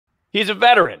He's a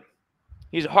veteran.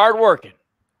 He's hardworking.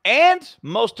 And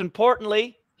most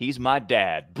importantly, he's my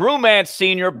dad. Brewmance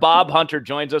Senior Bob Hunter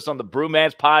joins us on the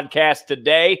Brewmance podcast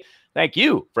today. Thank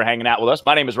you for hanging out with us.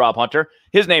 My name is Rob Hunter.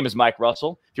 His name is Mike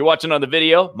Russell. If you're watching on the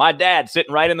video, my dad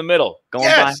sitting right in the middle, going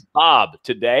by Bob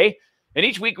today. And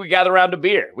each week we gather around a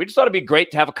beer. We just thought it'd be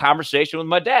great to have a conversation with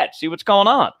my dad, see what's going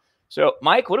on. So,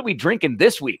 Mike, what are we drinking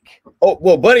this week? Oh,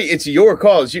 well, buddy, it's your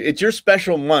call. It's your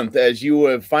special month as you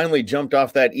have finally jumped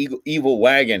off that evil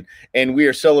wagon, and we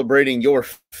are celebrating your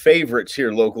favorites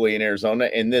here locally in Arizona,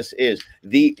 and this is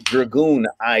the Dragoon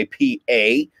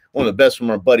IPA, one of the best from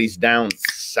our buddies down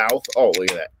south. Oh, look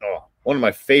at that. Oh, one of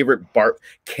my favorite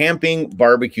camping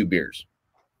barbecue beers.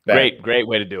 Great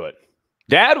way to do it.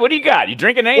 Dad, what do you got? You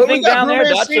drinking anything down there?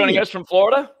 Dad's joining us from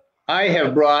Florida? I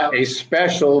have brought a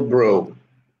special brew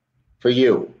for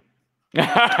you. it's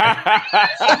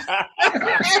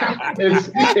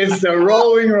the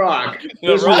Rolling Rock.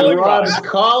 This was Rob's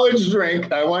college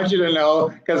drink. I want you to know,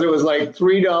 because it was like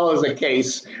 $3 a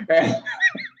case.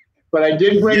 But I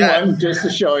did bring one just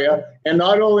to show you. And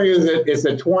not only is it's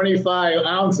a 25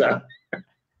 ouncer.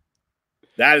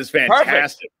 That is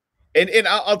fantastic. Perfect. And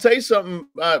I'll tell you something,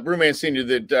 Brewman Senior,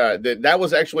 that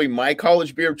was actually my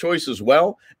college beer of choice as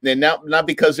well. And not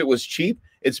because it was cheap.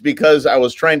 It's because I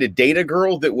was trying to date a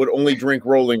girl that would only drink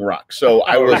Rolling Rock. So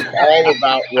I was all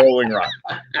about Rolling Rock.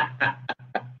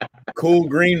 Cool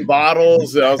green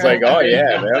bottles. I was like, oh,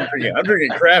 yeah, man, I'm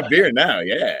drinking craft beer now.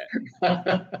 Yeah.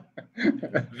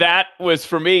 That was,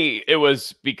 for me, it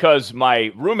was because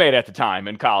my roommate at the time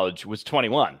in college was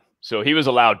 21. So he was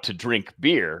allowed to drink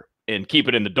beer and keep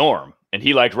it in the dorm. And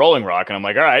he liked Rolling Rock. And I'm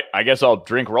like, all right, I guess I'll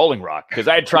drink Rolling Rock. Because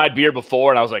I had tried beer before,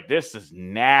 and I was like, this is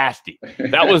nasty.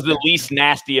 That was the least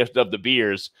nastiest of the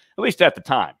beers, at least at the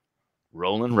time.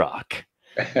 Rolling Rock.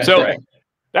 So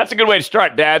that's a good way to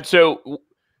start, Dad. So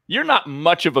you're not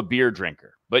much of a beer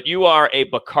drinker, but you are a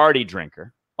Bacardi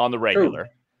drinker on the regular.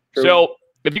 True. So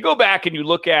if you go back and you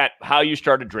look at how you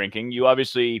started drinking, you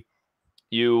obviously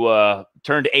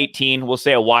turned 18, we'll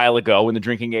say a while ago, when the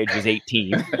drinking age was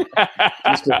 18.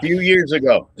 Just a few years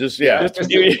ago. Just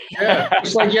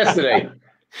like yesterday.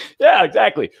 Yeah,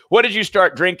 exactly. What did you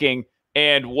start drinking?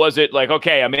 And was it like,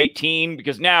 okay, I'm 18?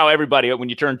 Because now everybody, when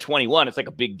you turn 21, it's like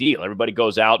a big deal. Everybody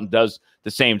goes out and does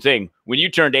the same thing. When you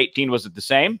turned 18, was it the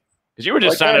same? Because you were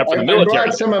just signing up for the military. I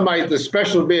brought some of the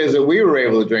special beers that we were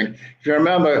able to drink. If you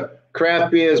remember,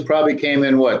 craft beers probably came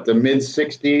in, the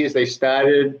mid-'60s? They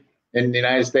started in the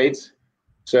United States.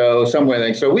 So somewhere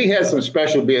like, so we had some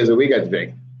special beers that we got to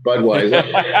drink. Budweiser.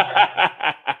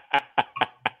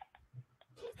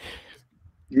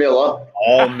 Miller.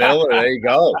 Oh, Miller. There you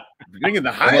go. Drinking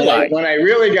the highlight. When I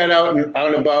really got out and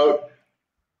about,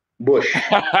 Bush.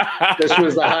 This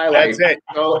was the highlight. That's it.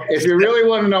 So if you really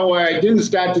want to know why I didn't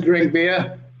start to drink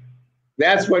beer,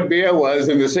 that's what beer was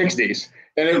in the 60s.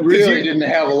 And it really didn't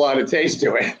have a lot of taste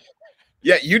to it.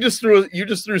 Yeah, you just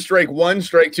threw strike one,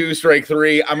 strike two, strike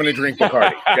three. I'm gonna drink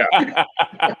Bacardi.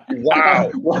 Yeah. Wow.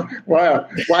 Wow.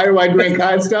 Why do I drink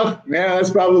hard stuff? Yeah,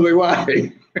 that's probably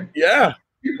why. Yeah,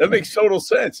 that makes total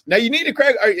sense. Now you need to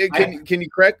crack. Can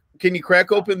you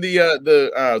crack open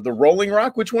the Rolling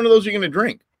Rock? Which one of those are you gonna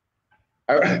drink?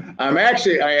 I'm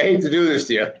actually. I hate to do this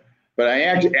to you, but I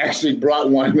actually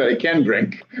brought one that I can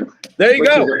drink. There you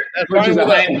go. Which is a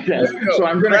Heineken. So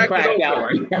I'm going to crack that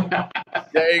one.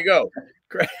 There you go.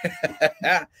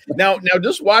 Now,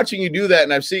 just watching you do that,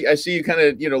 and I see you kind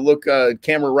of look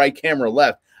camera right, camera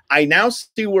left. I now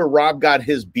see where Rob got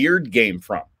his beard game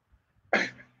from.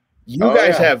 You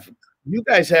guys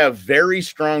have very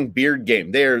strong beard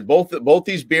game. They're both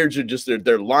these beards are just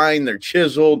they're lined, they're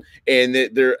chiseled, and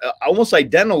they're almost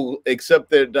identical, except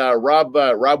that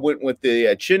Rob went with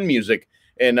the chin music.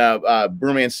 And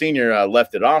Brewman Senior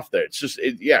left it off there. It's just,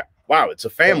 wow, it's a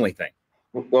family thing.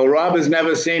 Well, Rob has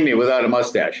never seen me without a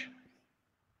mustache.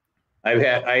 I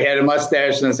had a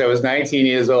mustache since I was 19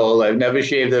 years old. I've never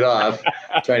shaved it off.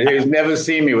 So he's never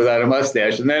seen me without a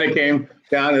mustache. And then it came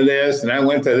down to this, and I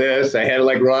went to this. I had it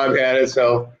like Rob had it.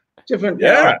 So different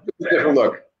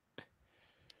look.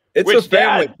 It's a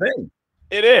family thing.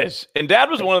 It is. And Dad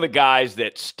was one of the guys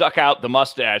that stuck out the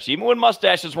mustache, even when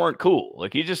mustaches weren't cool.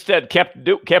 Like, he just kept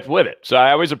with it. So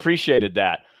I always appreciated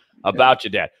that about you,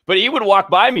 Dad. But he would walk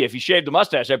by me if he shaved the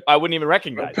mustache. I wouldn't even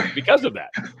recognize him because of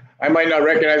that. I might not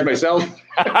recognize myself.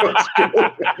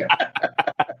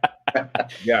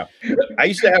 Yeah. I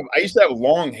used to have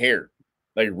long hair,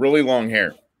 like really long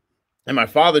hair. And my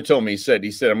father told me, he said,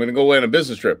 I'm going to go away on a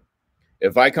business trip.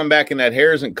 If I come back and that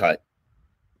hair isn't cut,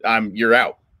 you're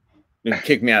out. And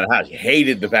kicked me out of the house. He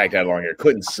hated the fact I had long hair.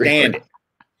 Couldn't stand it.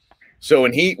 So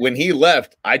when he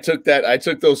left, I took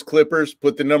those clippers,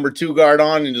 put the number 2 guard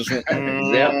on, and just went,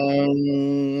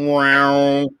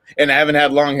 and I haven't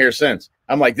had long hair since.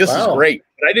 I'm like, this is great.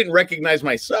 But I didn't recognize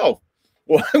myself.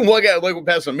 Well, I got like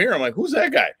past the mirror. I'm like, who's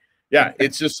that guy? Yeah,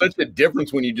 it's just such a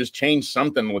difference when you just change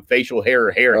something with facial hair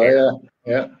or hair.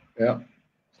 Yeah.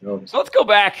 So let's go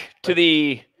back to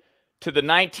the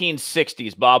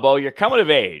 1960s, Bobo. You're coming of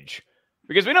age.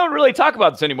 Because we don't really talk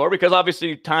about this anymore because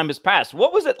obviously time has passed.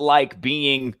 What was it like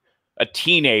being a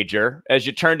teenager as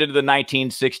you turned into the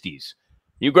 1960s?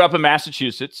 You grew up in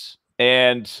Massachusetts,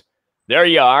 and there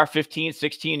you are, 15,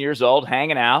 16 years old,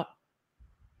 hanging out.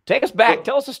 Take us back.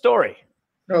 Tell us a story.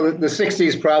 No, the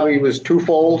 60s probably was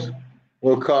twofold.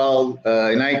 We'll call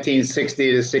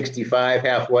 1960 to 65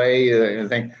 halfway. I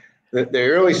think the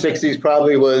early 60s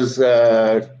probably was,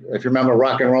 if you remember,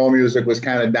 rock and roll music was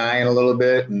kind of dying a little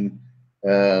bit, and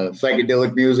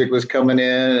psychedelic music was coming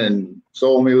in, and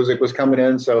soul music was coming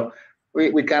in. So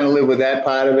we kind of lived with that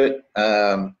part of it.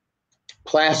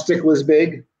 Plastic was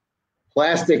big.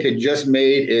 Plastic had just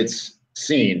made its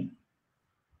scene.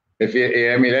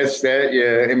 Everything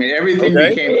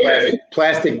became plastic.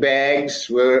 Plastic bags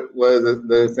were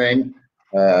the thing.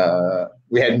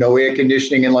 We had no air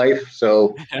conditioning in life,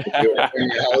 so if you were in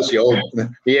your house,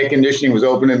 the air conditioning was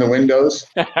open in the windows.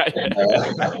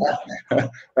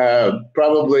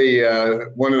 Probably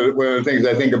one of the things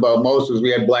I think about most was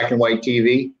we had black and white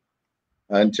TV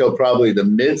until probably the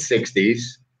mid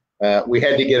 60s. We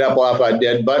had to get up off our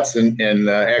dead butts and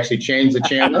actually change the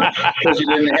channel because you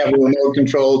didn't have a remote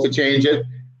control to change it.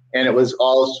 And it was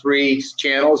all 3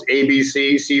 channels,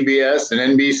 ABC, CBS,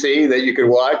 and NBC that you could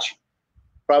watch.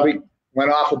 Probably went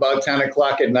off about 10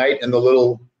 o'clock at night, and the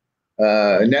little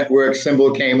network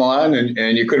symbol came on,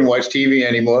 and you couldn't watch TV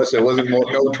anymore. So it wasn't no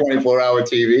 24-hour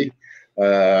TV.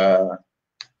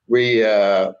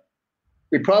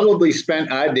 We probably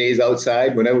spent our days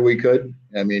outside whenever we could.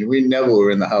 I mean, we never were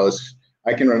in the house.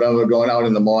 I can remember going out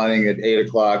in the morning at 8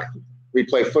 o'clock. We'd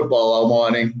play football all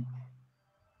morning.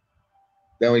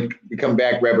 Then we'd come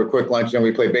back, grab a quick lunch, then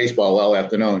we'd play baseball all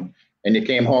afternoon. And you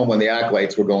came home when the arc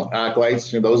lights were going. Arc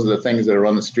lights, those are the things that are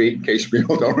on the street, in case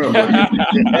people don't remember.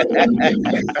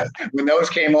 When those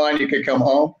came on, you could come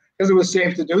home because it was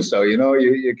safe to do so. You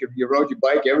rode your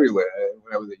bike everywhere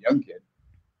when I was a young kid.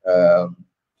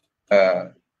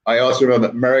 I also remember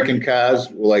American cars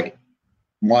were like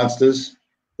monsters,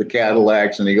 the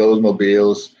Cadillacs and the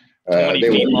Oldsmobiles.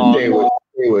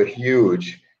 They were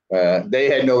huge. They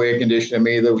had no air conditioning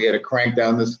either. We had to crank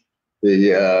down the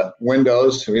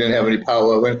windows. We didn't have any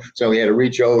power, so we had to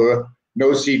reach over.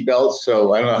 No seat belts.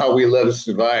 So I don't know how we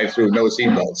survived through no seat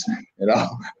belts.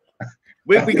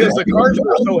 Because the cars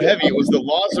were so heavy, it was the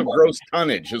laws of gross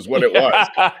tonnage is what it was.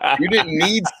 You didn't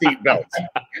need seat belts.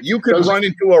 You could run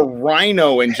into a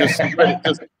rhino and just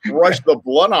brush the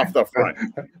blood off the front.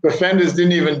 The fenders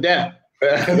didn't even dent. No,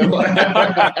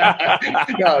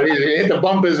 you hit the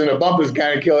bumpers, and the bumpers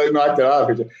kind of knocked it off.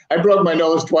 I broke my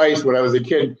nose twice when I was a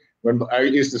kid. When I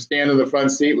used to stand in the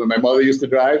front seat when my mother used to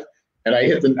drive, and I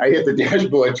hit the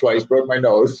dashboard twice, broke my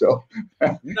nose. So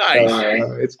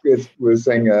nice. It was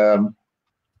saying,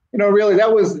 really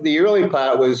that was the early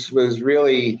part. Was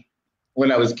really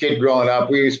when I was a kid growing up.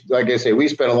 Like I say, we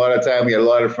spent a lot of time. We had a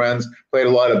lot of friends, played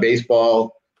a lot of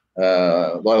baseball,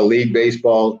 a lot of league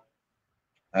baseball.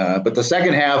 But the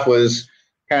second half was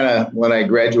kind of when I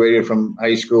graduated from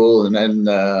high school, and then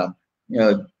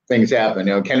things happened.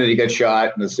 Kennedy got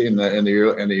shot in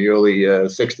the early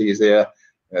 60s. There,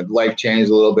 life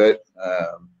changed a little bit.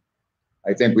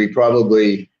 I think we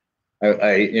probably.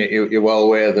 You're well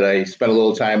aware that I spent a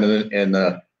little time in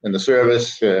the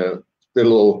service. Did a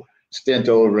little stint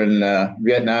over in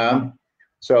Vietnam,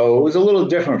 so it was a little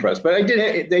different for us. But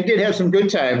they did have some good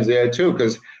times there too,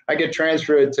 because I get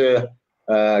transferred to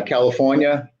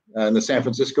California in the San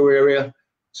Francisco area.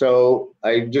 So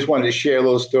I just wanted to share a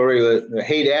little story. The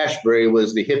Haight-Ashbury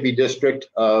was the hippie district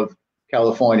of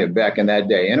California back in that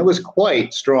day, and it was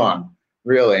quite strong,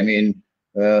 really. I mean,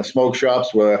 smoke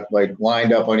shops were like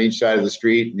lined up on each side of the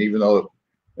street, and even though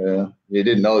you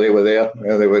didn't know they were there,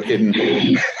 they were hidden.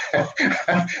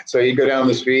 So you go down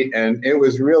the street, and it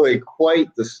was really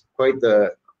quite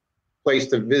the place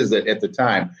to visit at the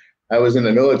time. I was in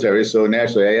the military, so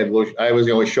naturally I was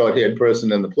the only short-haired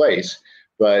person in the place.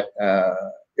 But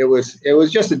it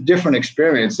was just a different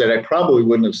experience that I probably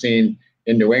wouldn't have seen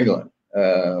in New England,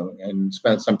 and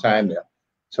spent some time there.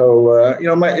 So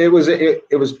it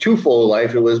was twofold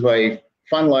life. It was my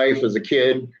fun life as a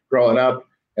kid growing up,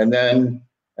 and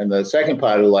the second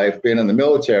part of life being in the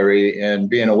military and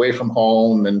being away from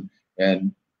home,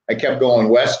 and I kept going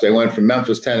west. I went from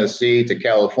Memphis, Tennessee to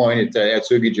California to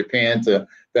Atsugi, Japan to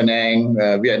Da Nang,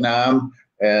 Vietnam,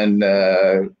 and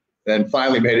then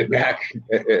finally made it back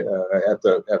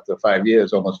after 5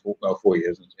 years, almost 4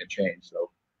 years and change. So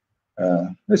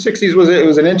the 60s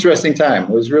was an interesting time.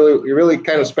 It was really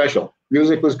kind of special.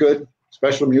 Music was good,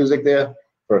 special music there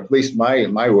for at least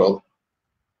my world.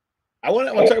 I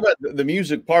want to talk about the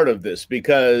music part of this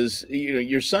because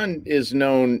your son is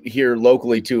known here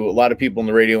locally to a lot of people in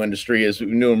the radio industry, as we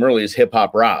knew him earlier, as Hip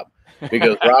Hop Rob,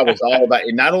 because Rob was all about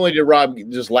it. Not only did Rob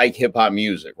just like hip hop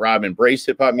music, Rob embraced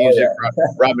hip hop music. Oh, yeah.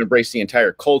 Rob embraced the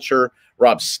entire culture.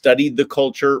 Rob studied the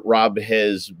culture. Rob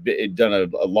has done a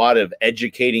lot of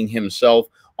educating himself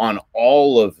on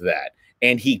all of that,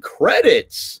 and he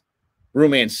credits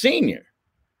Brewmance Sr.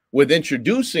 with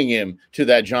introducing him to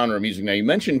that genre of music. Now, you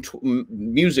mentioned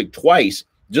music twice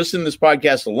just in this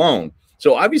podcast alone.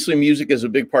 So obviously music is a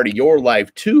big part of your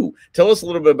life too. Tell us a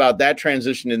little bit about that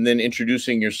transition and then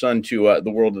introducing your son to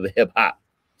the world of the hip hop.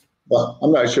 Well,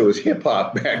 I'm not sure it was hip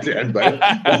hop back then, but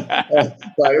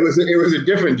but it was a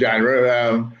different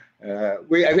genre. I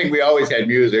think we always had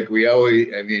music. We had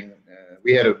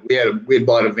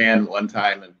bought a van one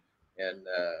time and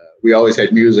we always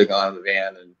had music on the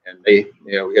van, and they,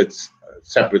 we had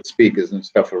separate speakers and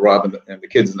stuff for Rob and the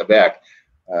kids in the back.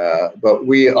 But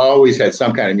we always had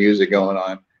some kind of music going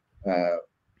on.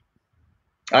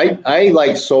 I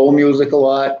like soul music a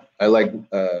lot. I like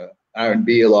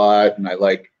R&B a lot, and I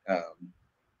like. I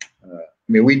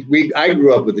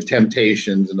grew up with the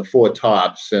Temptations and the Four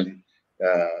Tops and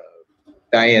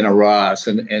Diana Ross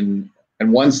and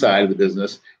one side of the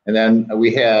business, and then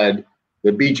we had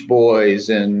the Beach Boys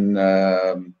and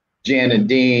Jan and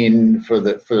Dean for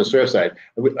the surf side.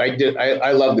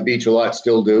 I love the beach a lot,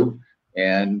 still do,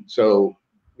 and so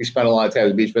we spent a lot of time at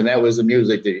the beach. But that was the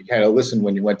music that you kind of listened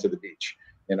when you went to the beach,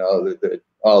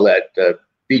 all that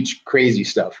beach crazy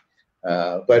stuff.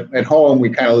 But at home we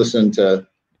kind of listened to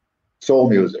soul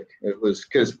music. It was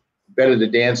because better to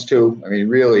dance to. I mean,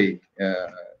 really,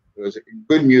 it was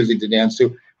good music to dance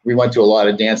to. We went to a lot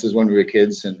of dances when we were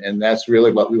kids, and that's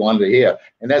really what we wanted to hear.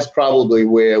 And that's probably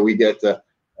where we get the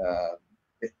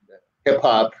hip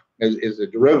hop is a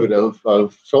derivative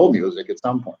of soul music at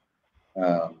some point.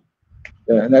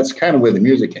 And that's kind of where the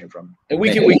music came from. And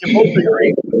we can both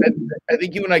agree. I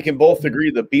think you and I can both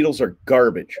agree the Beatles are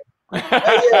garbage.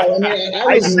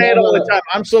 I say it all the time.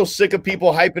 I'm so sick of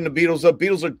people hyping the Beatles up.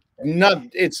 Beatles are not.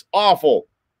 It's awful.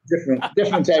 Different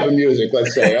type of music,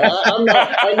 let's say.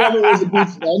 I never was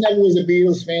a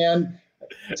Beatles fan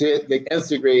to the nth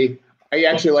degree. I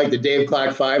actually like the Dave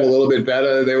Clark Five a little bit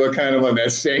better. They were kind of on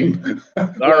that same.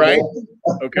 All right.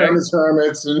 Okay.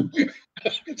 Hermits and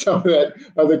some of that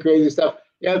other crazy stuff.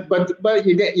 Yeah, but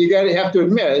you got to have to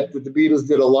admit that the Beatles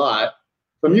did a lot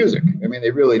for music. I mean, they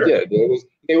really did.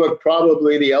 They were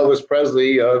probably the Elvis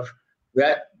Presley of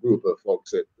that group of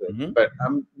folks. But I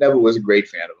never was a great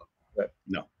fan of them.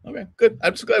 No. Okay, good.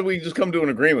 I'm just glad we just come to an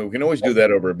agreement. We can always do that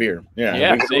over a beer.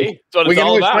 Yeah. See, so we can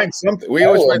always find something. We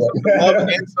always find something to love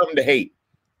and something to hate.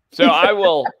 So I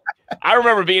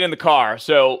remember being in the car.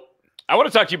 So I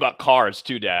want to talk to you about cars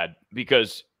too, Dad,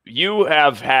 because you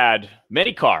have had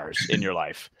many cars in your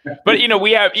life. But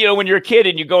we have, when you're a kid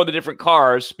and you go in the different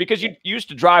cars, because you used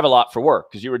to drive a lot for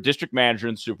work because you were a district manager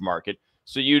in the supermarket.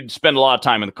 So you'd spend a lot of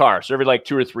time in the car. So every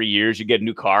 2 or 3 years you get a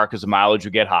new car because the mileage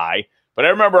would get high. But I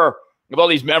remember of all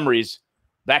these memories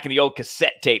back in the old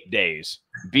cassette tape days.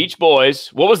 Beach Boys.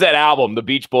 What was that album? The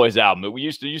Beach Boys album. We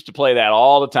used to play that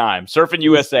all the time. Surfing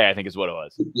USA, I think is what it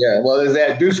was. Yeah. Well, there's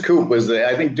that Deuce Coupe was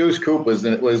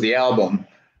the album,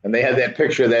 and they had that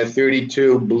picture of that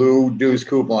 32 blue Deuce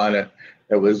Coupe on it.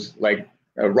 It was like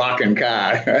a rocking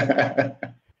car.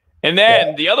 And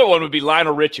then the other one would be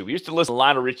Lionel Richie. We used to listen to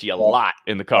Lionel Richie a lot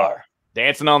in the car.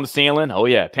 Dancing on the Ceiling. Oh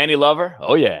yeah. Penny Lover.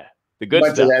 Oh yeah. The good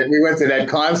stuff. We went to that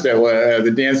concert,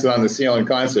 the Dancing on the Ceiling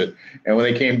concert, and when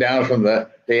they came down from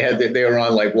they were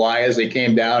on wires. They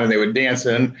came down and they were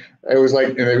dancing. It was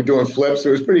and they were doing flips.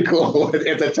 It was pretty cool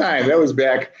at the time. That was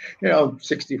back,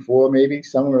 64, maybe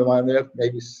somewhere around there.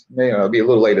 Maybe it'll be a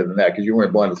little later than that because you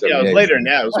weren't born in 78. Yeah, it was later than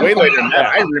that. It was way later than that.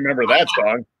 I remember that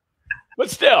song. But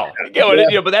still,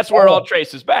 but that's where it all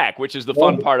traces back, which is the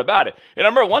fun part about it. And I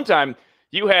remember one time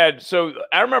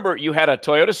I remember you had a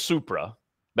Toyota Supra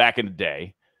back in the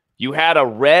day. You had a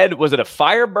red, was it a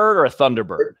Firebird or a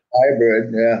Thunderbird?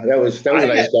 Firebird, yeah. That was a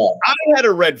nice car. I had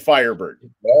a red Firebird.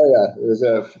 Oh yeah, it was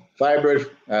a Firebird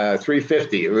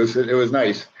 350. It was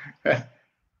nice. Dang.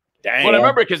 Well, I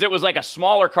remember because it was a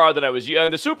smaller car that I was using.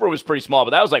 The Supra was pretty small,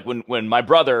 but that was when my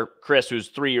brother Chris, who's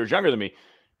 3 years younger than me,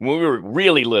 when we were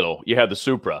really little, you had the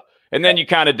Supra. And then you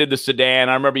kind of did the sedan.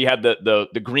 I remember you had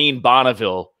the green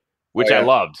Bonneville, which I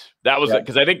loved. That was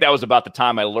because I think that was about the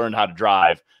time I learned how to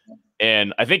drive.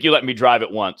 And I think you let me drive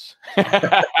it once.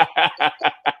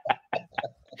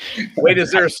 Wait,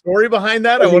 is there a story behind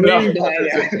that? I want to know.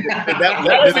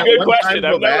 That is a good question.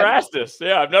 I've never asked this.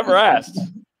 Yeah, I've never asked.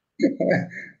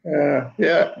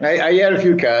 Yeah, I had a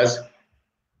few cars.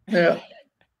 Yeah.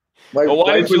 Well,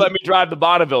 why didn't you let me drive the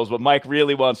Bonnevilles? What Mike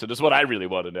really wants to. This is what I really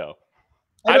want to know.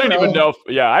 I don't even know.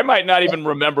 I might not even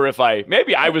remember if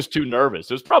maybe I was too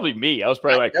nervous. It was probably me. I was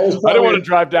probably like, I don't want to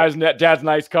drive dad's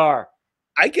nice car.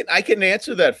 I can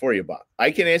answer that for you, Bob.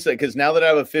 I can answer that because now that I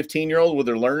have a 15-year-old with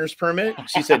her learner's permit,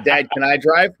 she said, "Dad, can I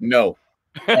drive?" No.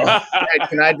 Dad,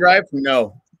 can I drive?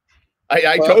 No.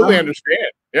 I totally understand.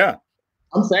 Yeah.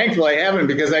 I'm thankful I haven't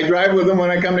because I drive with them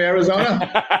when I come to Arizona,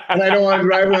 and I don't want to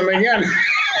drive with them again.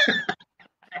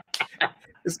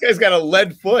 This guy's got a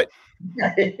lead foot.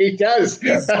 He does.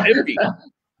 It's a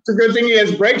good thing he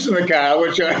has brakes in the car,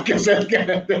 which I guess that's kind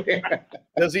of thing.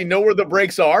 Does he know where the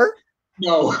brakes are?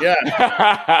 No. Yeah.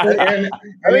 and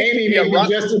Amy,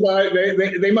 just about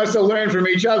they must have learned from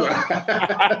each other.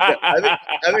 I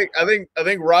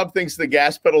think Rob thinks the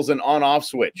gas pedal's an on-off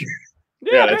switch.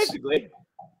 Yeah, basically.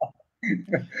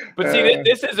 But see,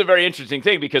 this is a very interesting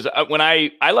thing because when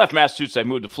I left Massachusetts, I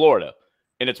moved to Florida,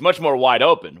 and it's much more wide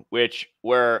open,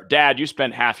 where, Dad, you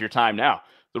spend half your time now.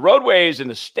 The roadways in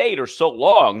the state are so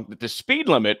long that the speed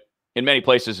limit in many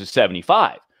places is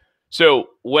 75. So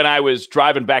when I was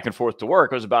driving back and forth to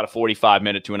work, it was about a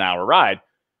 45-minute to an hour ride.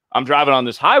 I'm driving on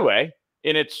this highway,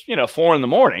 and it's 4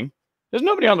 a.m. There's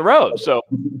nobody on the road. So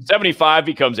 75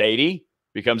 becomes 80,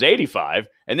 becomes 85,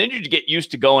 and then you get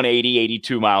used to going 80,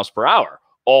 82 miles per hour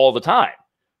all the time.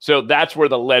 So that's where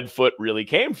the lead foot really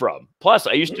came from. Plus,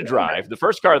 I used to drive. The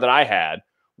first car that I had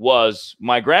was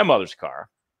my grandmother's car,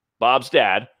 Bob's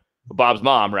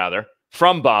mom, rather,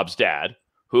 from Bob's dad,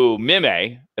 who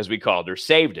Mime, as we called her,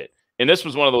 saved it. And this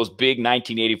was one of those big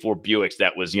 1984 Buicks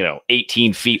that was,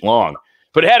 18 feet long,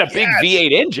 but it had a big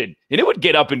V8 engine, and it would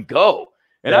get up and go.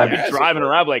 And I'd be driving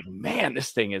around like, man,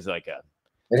 this thing is like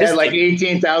It had like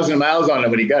 18,000 miles on it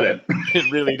when he got it.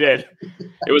 It really did.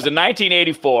 It was a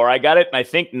 1984. I got it in, I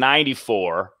think,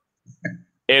 94.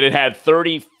 And it had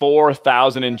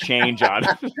 34,000 and change on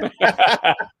it.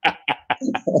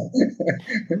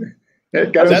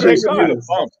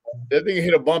 That thing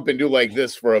hit a bump and do like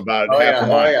this for about half a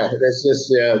mile. Oh, yeah. That's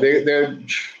just, they're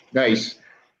nice.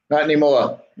 Not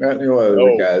anymore.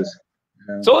 The guys.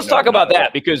 So let's talk about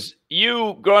that, because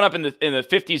you, growing up in the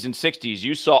 50s and 60s,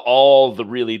 you saw all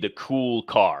the cool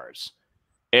cars.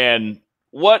 And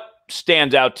what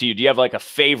stands out to you? Do you have like a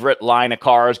favorite line of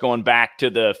cars going back to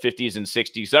the 50s and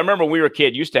 60s? So I remember when we were a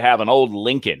kid, used to have an old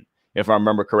Lincoln, if I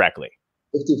remember correctly.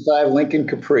 55 Lincoln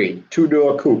Capri,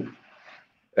 2-door coupe.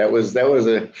 That was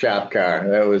a shop car.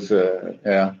 That was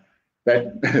that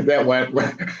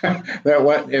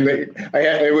went and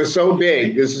it was so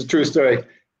big. This is a true story.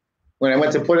 When I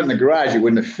went to put it in the garage, it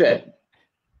wouldn't have fit.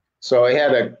 So I had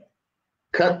to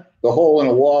cut the hole in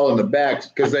the wall in the back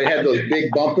because they had those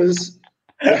big bumpers,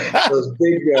 those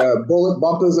big bullet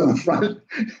bumpers in the front,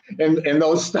 and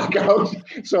those stuck out.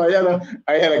 So I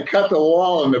had to cut the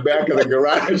wall in the back of the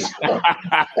garage.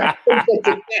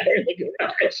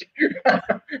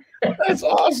 That's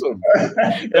awesome.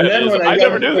 And then when I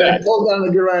pulled down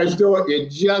the garage door, it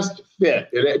just fit.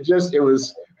 It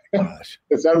was. Gosh,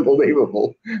 it's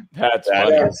unbelievable. That's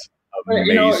funny.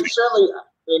 Amazing.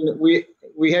 Certainly,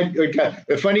 we had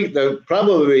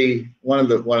probably one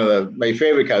of my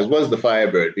favorite cars was the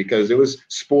Firebird because it was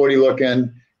sporty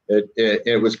looking.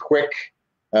 It was quick,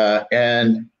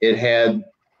 and it had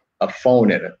a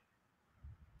phone in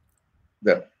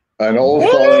it. An old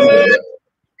phone.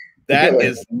 That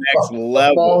is next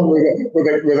level. With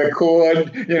a cord,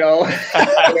 and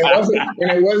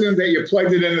it wasn't that you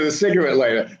plugged it into the cigarette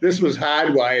lighter. This was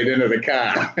hardwired into the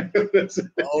car.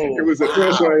 It was the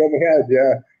first one I ever had,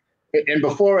 yeah. And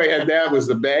before I had that was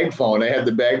the bag phone. I had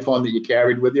the bag phone that you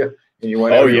carried with you, and you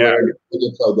went everywhere.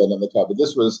 You plugged that in the car. But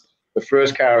this was the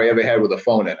first car I ever had with a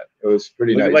phone in it. It was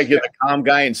pretty nice. Like you're the comm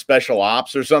guy in special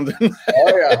ops or something.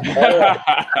 Oh yeah.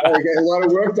 You get a lot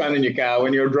of work done in your car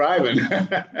when you're driving.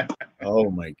 Oh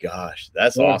my gosh,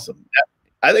 that's awesome.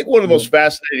 I think one of the most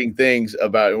fascinating things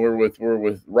about we're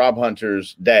with Rob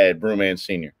Hunter's dad, Brewmance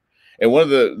Sr. And one of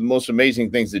the most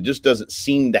amazing things that just doesn't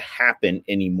seem to happen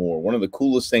anymore. One of the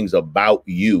coolest things about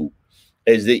you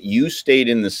is that you stayed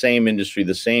in the same industry,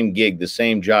 the same gig, the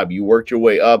same job. You worked your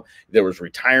way up. There was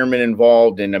retirement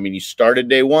involved. And I mean, you started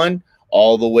day one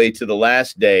all the way to the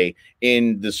last day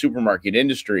in the supermarket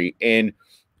industry. And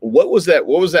what was that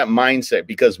mindset?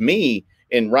 Because me,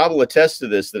 and Rob will attest to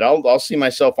this, that I'll see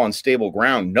myself on stable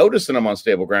ground, notice that I'm on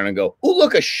stable ground, and go, oh,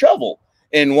 look, a shovel,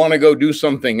 and want to go do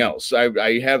something else.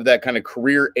 I have that kind of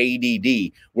career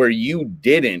ADD where you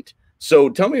didn't. So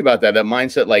tell me about that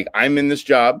mindset. Like, I'm in this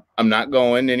job, I'm not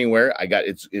going anywhere.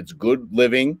 It's good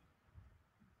living.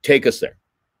 Take us there.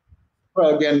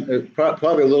 Well, again,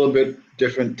 probably a little bit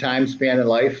different time span in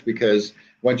life, because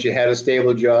once you had a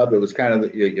stable job, it was kind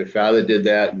of your father did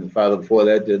that, and the father before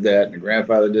that did that, and the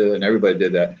grandfather did it, and everybody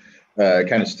did that.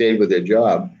 Kind of stayed with their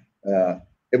job.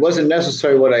 It wasn't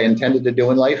necessarily what I intended to do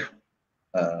in life.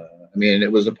 I mean,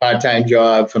 it was a part-time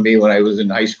job for me when I was in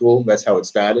high school. That's how it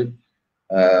started.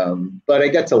 But I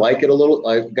got to like it a little.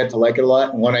 I got to like it a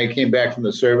lot. And when I came back from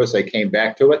the service, I came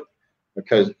back to it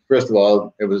because, first of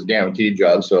all, it was a guaranteed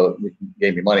job, so it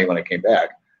gave me money when I came back.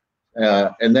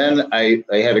 And then I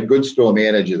had a good store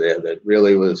manager there that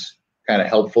really was kind of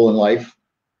helpful in life.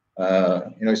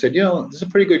 He said, this is a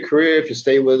pretty good career if you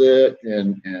stay with it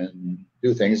and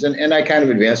do things. And I kind of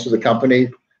advanced with the company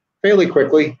fairly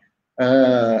quickly.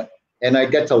 And I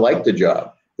got to like the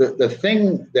job. The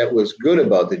thing that was good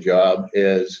about the job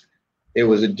is it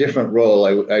was a different role.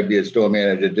 I'd be a store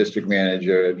manager, district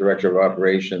manager, director of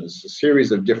operations, a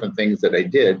series of different things that I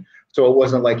did. So it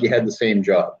wasn't like you had the same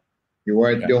job. You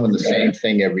weren't doing the same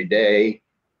thing every day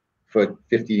for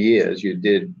 50 years. You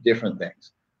did different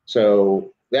things.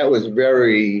 So that was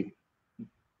very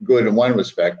good in one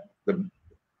respect.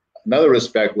 Another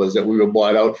respect was that we were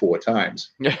bought out 4 times.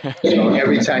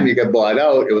 Every time you got bought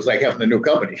out, it was like having a new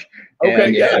company. Okay,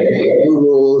 and you had to make new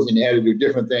rules, and you had to do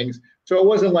different things. So it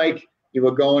wasn't like you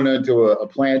were going into a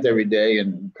plant every day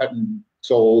and cutting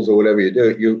soles or whatever you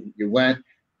do. You went,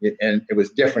 and it was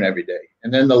different every day.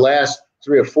 And then the last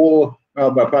 3 or 4,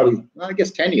 probably, I guess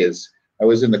 10 years, I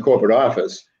was in the corporate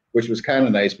office, which was kind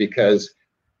of nice because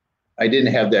I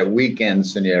didn't have that weekend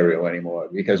scenario anymore.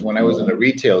 Because when I was in the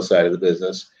retail side of the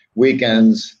business,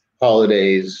 weekends,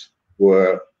 holidays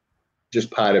were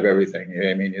just part of everything.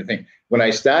 I mean, you think when I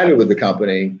started with the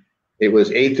company, it was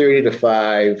 8:30 to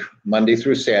 5, Monday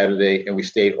through Saturday, and we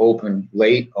stayed open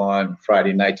late on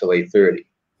Friday night till 8:30,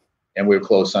 and we were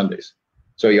closed Sundays.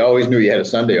 So you always knew you had a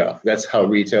Sunday off. That's how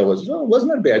retail was. Oh, it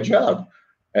wasn't a bad job.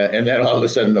 And then all of a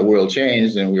sudden the world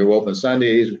changed, and we were open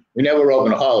Sundays. We never were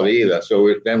open a holiday either.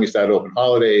 So then we started open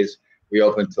holidays. We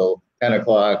opened till 10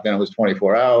 o'clock. Then it was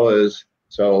 24 hours.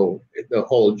 So the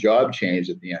whole job changed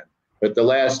at the end. But the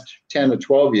last 10 to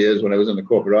 12 years when I was in the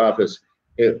corporate office,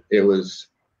 it was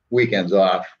weekends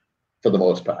off for the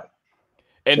most part.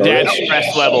 And so that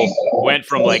stress level went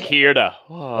from like here to,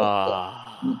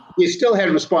 You still had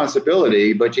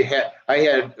responsibility, but I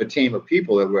had a team of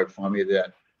people that worked for me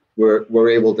that were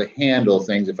able to handle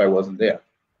things if I wasn't there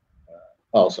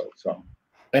also. So.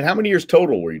 And how many years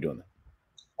total were you doing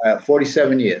that?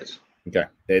 47 years. Okay,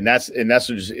 and that's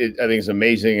just, I think it's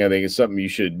amazing. I think it's something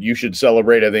you should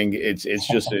celebrate. I think it's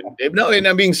just no, and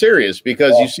I'm being serious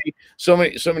because you see so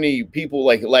many people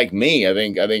like me. I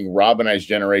think Rob and I's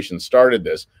generation started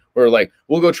this. We're like,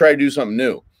 we'll go try to do something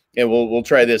new, and we'll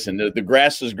try this, and the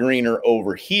grass is greener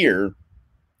over here.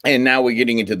 And now we're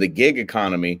getting into the gig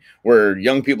economy where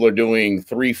young people are doing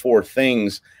 3-4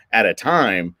 things at a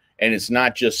time, and it's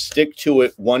not just stick to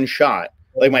it one shot.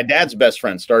 Like my dad's best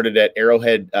friend started at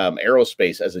Arrowhead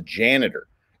Aerospace as a janitor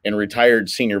and retired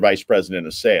senior vice president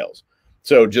of sales.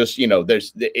 So just,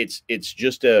 it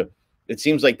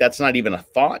seems like that's not even a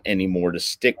thought anymore to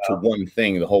stick to one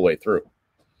thing the whole way through.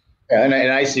 Yeah, and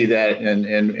I see that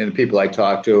in people I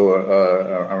talk to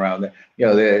around that.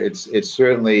 It's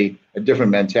certainly a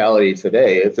different mentality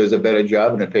today. If there's a better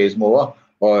job and it pays more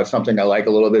or something I like a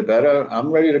little bit better,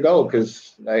 I'm ready to go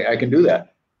because I can do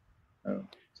that.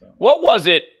 What was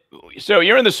it? So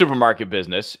you're in the supermarket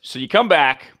business. So you come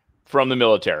back from the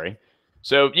military.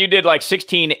 So you did like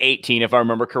 16 to 18, if I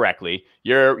remember correctly.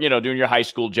 You're, doing your high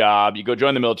school job. You go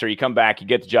join the military. You come back. You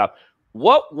get the job.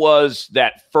 What was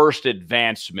that first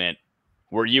advancement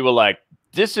where you were like,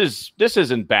 this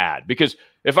isn't bad? Because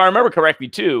if I remember correctly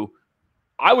too,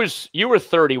 you were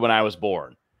 30 when I was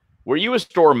born. Were you a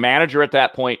store manager at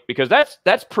that point? Because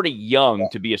that's pretty young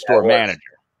to be a store manager.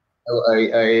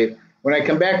 When I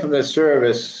come back from the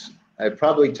service, it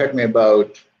probably took me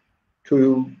about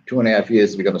 2.5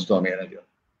 years to become a store manager.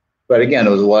 But again, it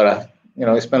was a lot of,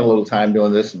 I spent a little time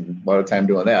doing this and a lot of time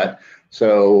doing that.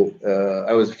 So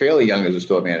I was fairly young as a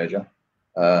store manager.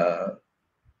 But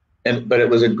it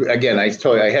was again, I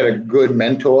told you, I had a good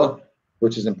mentor,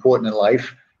 which is important in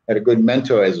life. I had a good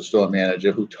mentor as a store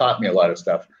manager who taught me a lot of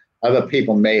stuff. Other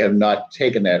people may have not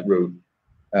taken that route.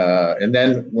 And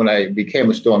then when I became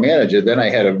a store manager, then I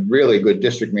had a really good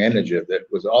district manager that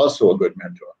was also a good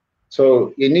mentor.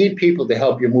 So you need people to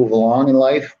help you move along in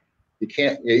life. You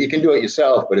can do it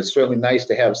yourself, but it's certainly nice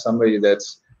to have somebody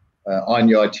that's on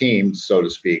your team, so to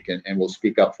speak, and will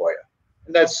speak up for you.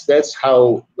 And that's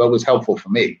how that was helpful for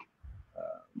me.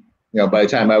 By the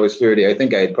time I was 30, I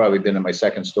think I had probably been in my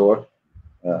second store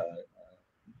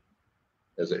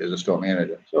as a store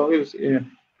manager. So it was,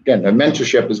 again, the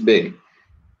mentorship is big.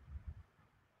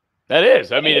 That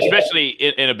is. I mean, especially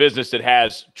in a business that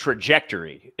has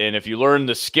trajectory. And if you learn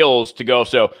the skills to go,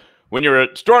 so when you're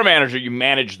a store manager, you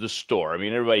manage the store. I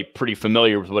mean, everybody pretty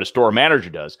familiar with what a store manager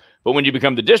does. But when you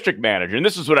become the district manager, and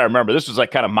this is what I remember, this was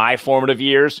like kind of my formative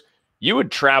years, you would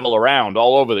travel around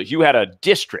all over you had a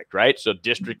district, right? So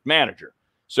district manager.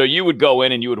 So you would go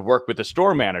in and you would work with the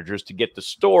store managers to get the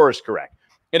stores correct.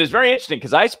 It is very interesting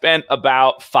because I spent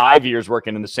about 5 years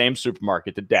working in the same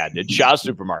supermarket that Dad did, Shaw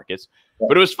Supermarkets.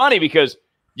 But it was funny because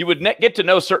you would get to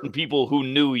know certain people who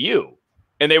knew you,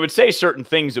 and they would say certain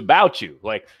things about you,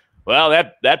 like, well,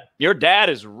 that your dad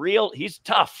is real. He's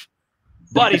tough,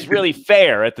 but he's really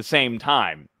fair at the same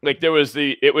time. Like it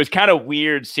was kind of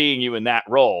weird seeing you in that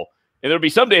role. And there'd be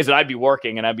some days that I'd be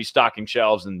working and I'd be stocking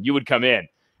shelves and you would come in.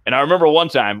 And I remember one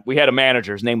time we had a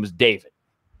manager, his name was David.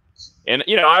 And,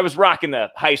 I was rocking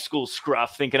the high school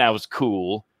scruff thinking I was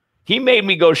cool. He made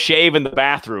me go shave in the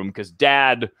bathroom because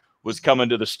Dad was coming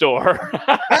to the store.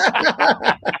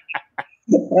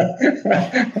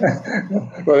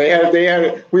 Well, they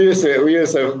had. We used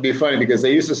to be funny because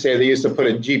they used to say they used to put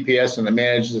a GPS in the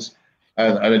manager's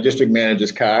on a district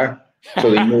manager's car,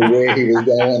 so they knew where he was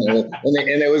going,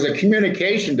 and there was a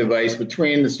communication device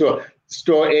between the store.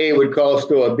 Store A would call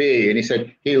store B, and he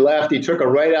said he left. He took her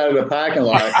right out of the parking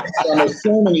lot. So I'm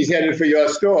assuming he's headed for your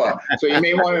store. So you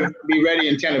may want to be ready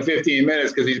in 10 or 15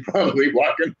 minutes because he's probably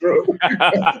walking through.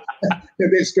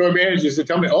 The store manager used to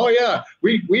tell me, "Oh yeah,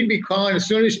 we'd be calling as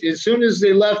soon as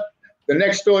they left. The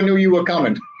next store knew you were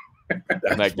coming."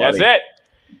 That's it.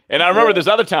 And I remember this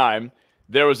other time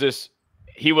there was this.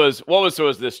 He was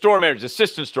the store manager,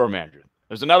 assistant store manager.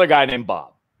 There's another guy named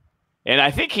Bob, and I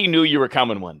think he knew you were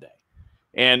coming one day.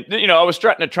 And, I was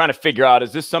trying to figure out,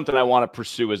 is this something I want to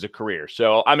pursue as a career?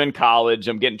 So I'm in college.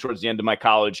 I'm getting towards the end of my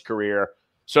college career.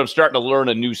 So I'm starting to learn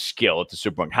a new skill at the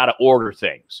supermarket, how to order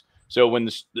things. So when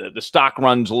the stock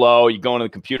runs low, you go into the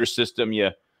computer system,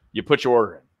 you put your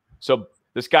order in. So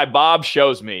this guy, Bob,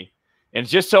 shows me, and it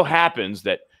just so happens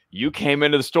that you came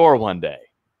into the store one day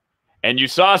and you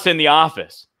saw us in the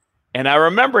office. And I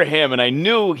remember him, and I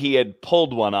knew he had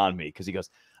pulled one on me because he goes,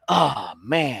 "Oh,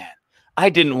 man. I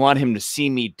didn't want him to see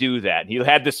me do that." And he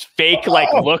had this fake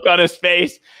look on his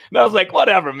face. And I was like,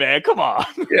 whatever, man, come on.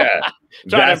 Yeah.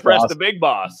 Trying to impress the big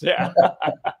boss. Yeah.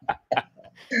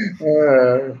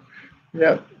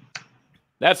 Yeah.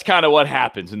 That's kind of what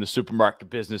happens in the supermarket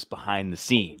business behind the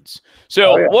scenes.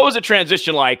 So what was the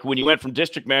transition like when you went from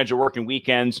district manager working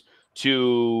weekends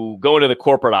to going to the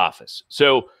corporate office?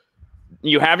 So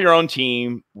you have your own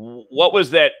team. What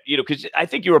was that, because I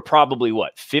think you were probably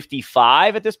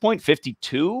 55 at this point,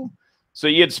 52. So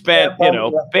you had spent,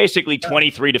 basically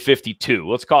 23 to 52,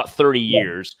 let's call it 30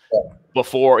 years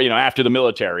before, after the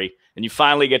military. And you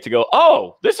finally get to go,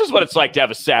 oh, this is what it's like to have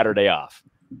a Saturday off.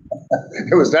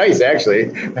 It was nice, actually.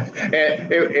 And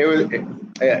it was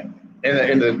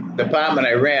in the department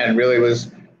I ran really was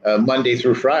Monday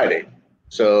through Friday.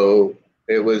 So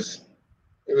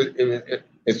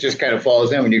it just kind of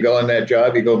falls in. When you go on that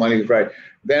job, you go Monday to Friday.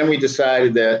 Then we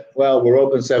decided that, well, we're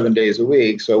open 7 days a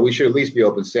week, so we should at least be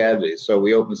open Saturdays. So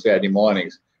we opened Saturday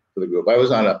mornings for the group. I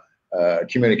was on a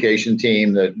communication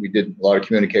team that we did a lot of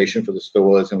communication for the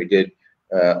stores, and we did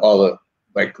all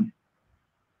the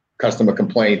customer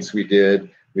complaints. We did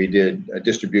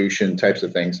distribution types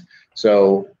of things.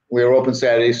 So we were open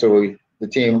Saturdays. So the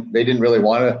team, they didn't really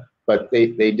want to, but they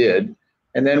did.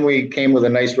 And then we came with a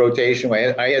nice rotation.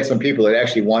 I had some people that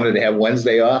actually wanted to have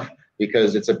Wednesday off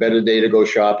because it's a better day to go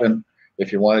shopping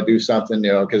if you want to do something,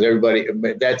 because everybody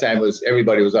at that time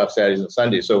everybody was off Saturdays and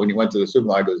Sundays. So when you went to the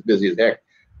supermarket, it was busy as heck.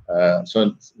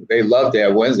 So they loved to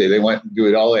have Wednesday. They went and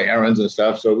do all the errands and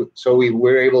stuff. So we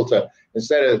were able to,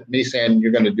 instead of me saying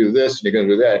you're going to do this and you're going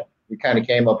to do that, we kind of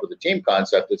came up with a team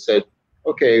concept that said,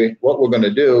 okay, what we're going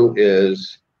to do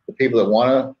is the people that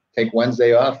want to take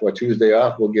Wednesday off or Tuesday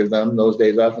off, we'll give them those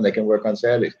days off and they can work on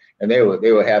Saturdays. And they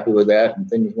were happy with that, and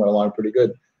things went along pretty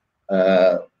good.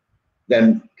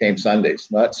 Then came Sundays.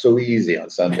 Not so easy on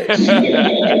Sundays.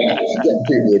 Getting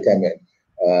people to come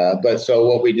in. But so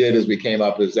what we did is we came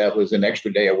up with that was an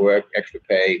extra day of work, extra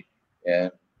pay, and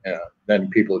then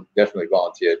people definitely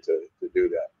volunteered to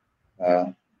do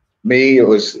that. Me, it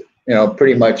was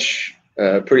pretty much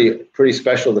pretty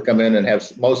special to come in and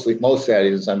have most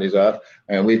Saturdays and Sundays off.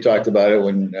 And we talked about it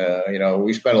when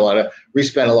we spent a lot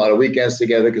of weekends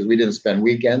together, because we didn't spend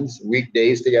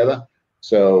weekdays together.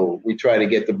 So we try to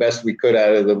get the best we could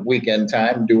out of the weekend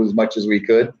time, do as much as we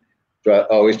could.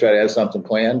 Always try to have something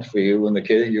planned for you and the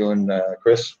kid, you and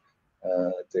Chris,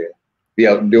 to be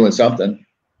out and doing something.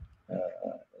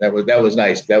 That was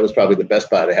nice. That was probably the best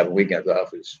part of having weekends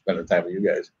off, is spending time with you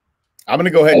guys. I'm going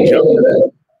to go ahead and jump to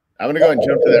that. I'm going to go ahead and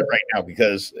jump to that right now,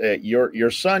 because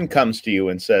your son comes to you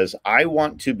and says, "I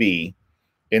want to be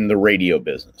in the radio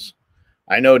business.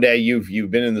 I know, Dad,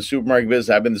 you've been in the supermarket business.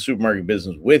 I've been in the supermarket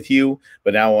business with you,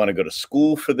 but now I want to go to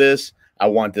school for this. I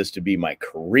want this to be my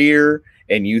career."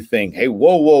 And you think, hey,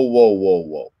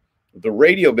 whoa. The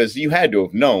radio business, you had to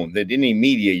have known that any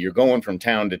media, you're going from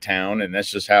town to town, and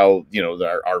that's just how,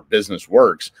 our business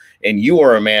works. And you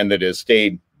are a man that has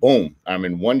stayed, boom, I'm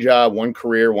in one job, one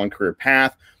career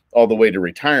path, all the way to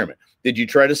retirement. Did you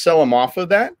try to sell him off of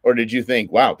that? Or did you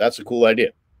think, wow, that's a cool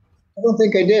idea? I don't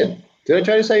think I did. Did I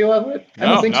try to sell you off of it? I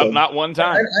don't think so. Not one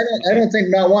time. I don't think,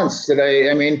 not once did I.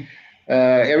 I mean,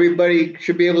 everybody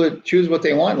should be able to choose what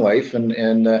they want in life.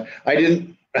 And I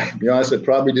didn't, to be honest, I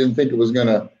probably didn't think it was going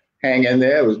to hang in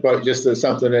there. It was probably just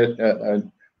something that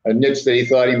a niche that he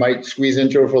thought he might squeeze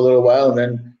into for a little while and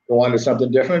then go on to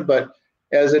something different. But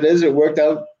as it is, it worked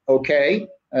out okay,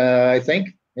 I think.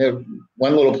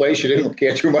 One little place you didn't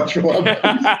care too much about. But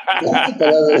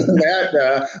other than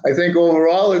that, I think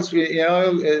overall it's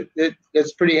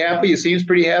it's pretty happy. It seems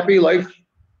pretty happy. Life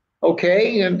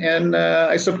okay, and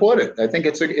I support it. I think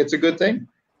it's a good thing.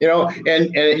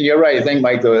 And you're right. I think,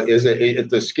 Mike, though, is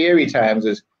the scary times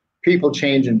is people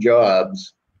changing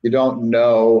jobs. You don't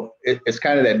know. It's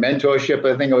kind of that mentorship.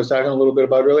 I think I was talking a little bit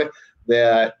about earlier.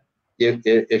 That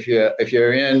if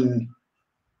you're in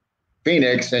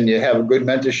Phoenix and you have a good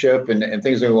mentorship and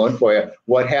things are going for you,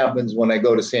 what happens when I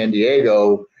go to San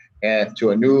Diego and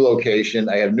to a new location?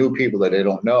 I have new people that I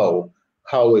don't know.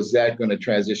 How is that going to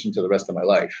transition to the rest of my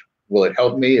life? Will it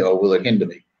help me or will it hinder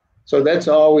me? So that's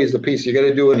always the piece you got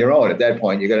to do on your own. At that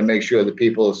point, you got to make sure that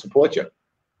people support you.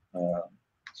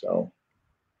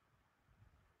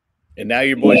 And now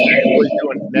your boys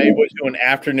doing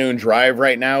afternoon drive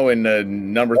right now in the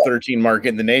number 13 market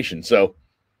in the nation. So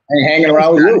and hanging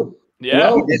around with you.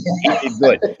 Yeah, he did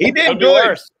good. He did Could be good.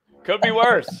 worse. Could be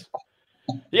worse.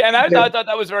 Yeah, and I thought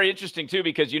that was very interesting too,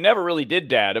 because you never really did,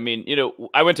 Dad. I mean,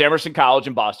 I went to Emerson College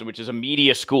in Boston, which is a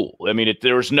media school. I mean,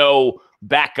 there was no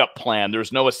backup plan.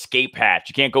 There's no escape hatch.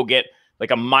 You can't go get like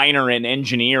a minor in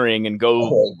engineering and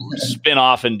go spin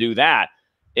off and do that.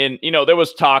 And, there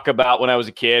was talk about when I was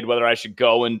a kid, whether I should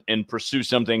go and pursue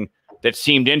something that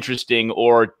seemed interesting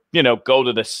or, go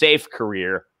to the safe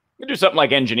career and do something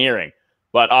like engineering.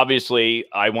 But obviously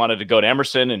I wanted to go to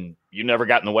Emerson, and you never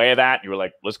got in the way of that. You were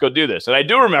like, let's go do this. And I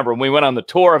do remember when we went on the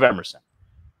tour of Emerson,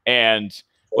 and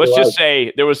let's just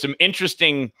say there was some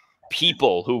interesting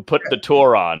people who put the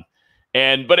tour on.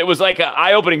 But it was like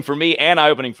eye-opening for me and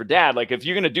eye-opening for Dad. Like, if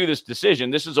you're going to do this decision,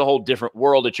 this is a whole different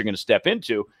world that you're going to step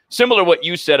into. Similar to what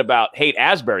you said about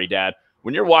Haight-Ashbury, Dad.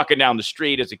 When you're walking down the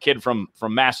street as a kid from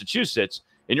Massachusetts,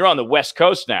 and you're on the West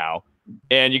Coast now,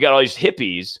 and you got all these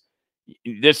hippies,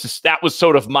 that was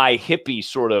sort of my hippie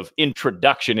sort of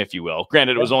introduction, if you will.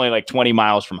 Granted, it was only like 20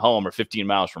 miles from home or 15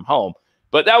 miles from home.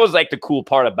 But that was like the cool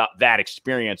part about that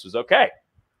experience was, okay,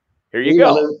 here you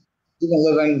go.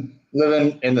 Even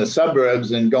living in the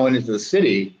suburbs and going into the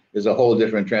city is a whole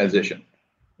different transition,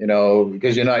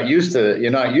 because you're not used to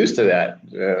that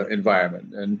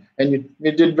environment, and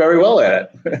you did very well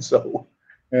at it. So,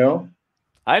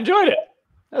 I enjoyed it.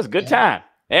 That was a good time.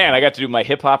 And I got to do my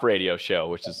hip hop radio show,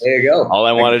 which is there you go. All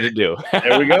I wanted to do.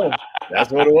 There we go.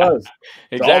 That's what it was.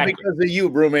 It's Exactly. all because of you,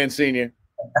 Brewmance Senior.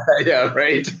 Yeah,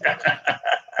 right.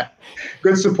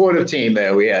 Good supportive team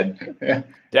there we had.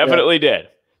 Definitely did.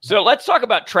 So let's talk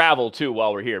about travel too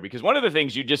while we're here, because one of the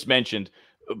things you just mentioned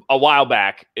a while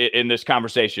back in this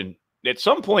conversation, at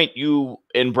some point you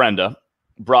and Brenda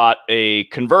brought a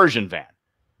conversion van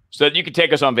so that you could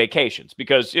take us on vacations,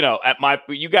 because,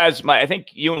 I think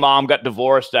you and Mom got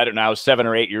divorced. I don't know, I was 7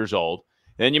 or 8 years old.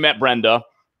 And then you met Brenda,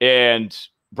 and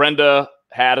Brenda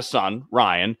had a son,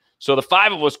 Ryan. So the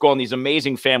 5 of us go on these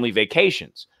amazing family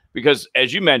vacations because,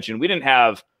 as you mentioned, we didn't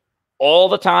have all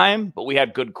the time, but we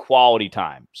had good quality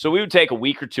time. So we would take a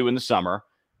week or two in the summer.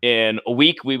 In a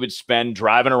week, we would spend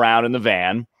driving around in the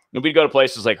van. And we'd go to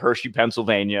places like Hershey,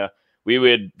 Pennsylvania. We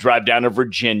would drive down to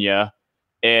Virginia,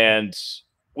 and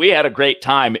we had a great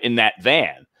time in that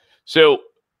van. So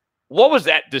what was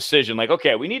that decision? Like,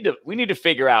 okay, we need to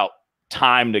figure out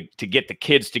time to get the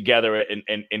kids together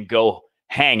and go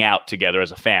hang out together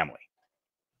as a family.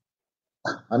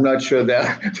 I'm not sure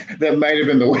that might have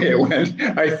been the way it went.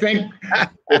 I think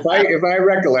if I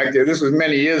recollect it, this was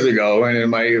many years ago, and in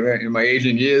my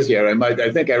aging years here,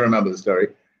 I think I remember the story.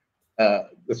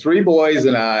 The three boys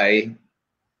and I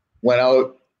went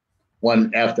out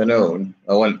one afternoon,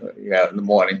 in the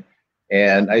morning,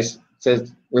 and I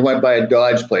said we went by a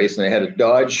Dodge place, and they had a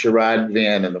Dodge Charade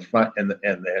van in the front, and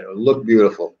it looked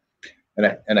beautiful.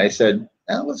 And I said,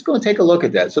 let's go and take a look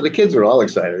at that. So the kids are all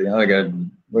excited. You know,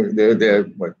 they're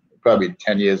probably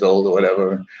 10 years old or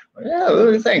whatever. Yeah, what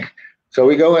do you think? So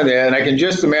we go in there, and I can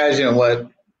just imagine what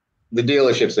the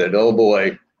dealership said. Oh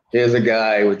boy, here's a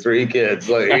guy with 3 kids.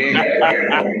 Like,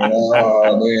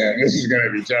 oh man, this is going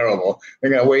to be terrible.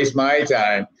 They're going to waste my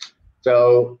time.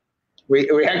 So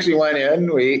we actually went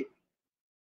in. We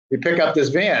pick up this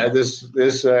van, this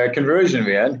conversion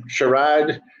van,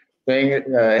 Charade thing. It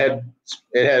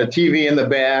had a TV in the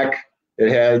back. It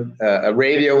had a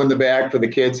radio in the back for the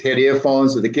kids, had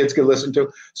earphones that the kids could listen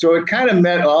to. So it kind of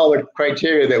met all the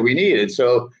criteria that we needed.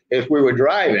 So if we were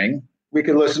driving, we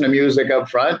could listen to music up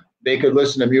front. They could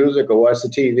listen to music or watch the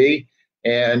TV.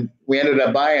 And we ended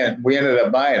up buying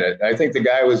it. I think the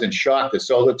guy was in shock that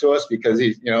sold it to us, because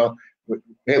we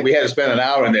had to spend an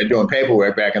hour in there doing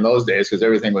paperwork back in those days, because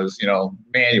everything was,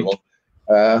 manual.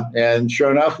 And sure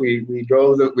enough, we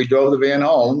drove the van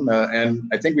home, and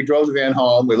I think we drove the van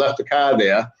home. We left the car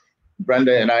there.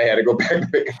 Brenda and I had to go back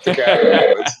and pick up the car.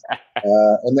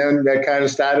 And then that kind of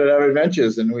started our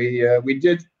adventures. And we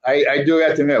did. I do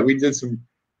have to admit, we did some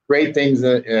great things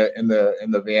in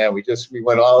the van. We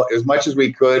went all as much as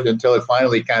we could until it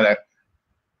finally kind of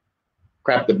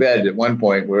crapped the bed at one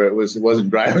point, where it wasn't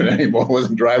driving anymore. It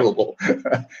wasn't drivable.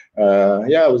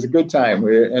 Yeah, it was a good time.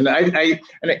 And I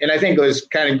think it was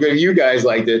kind of good. You guys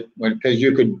liked it because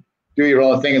you could do your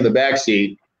own thing in the back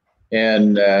seat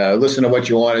and listen to what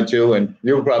you wanted to. And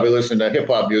you were probably listening to hip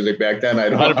hop music back then.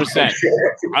 100%.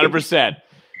 100%.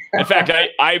 In fact,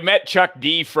 I met Chuck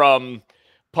D from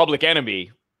Public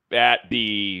Enemy at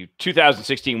the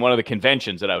 2016, one of the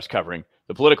conventions that I was covering,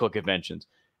 the political conventions.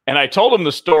 And I told him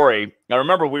the story. I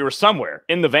remember we were somewhere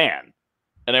in the van,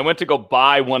 and I went to go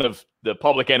buy one of the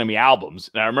Public Enemy albums.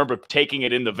 And I remember taking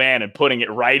it in the van and putting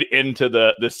it right into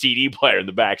the CD player in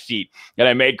the back seat. And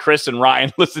I made Chris and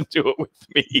Ryan listen to it with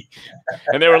me.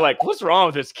 And they were like, "What's wrong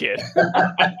with this kid?"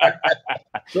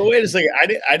 So wait a second.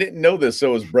 I didn't know this.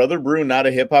 So was Brother Brew not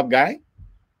a hip hop guy?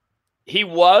 He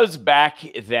was back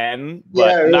then,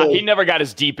 but he never got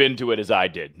as deep into it as I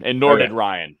did, and nor did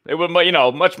Ryan. It was,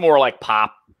 much more like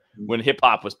pop. When hip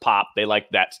hop was pop, they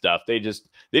liked that stuff. They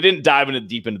didn't dive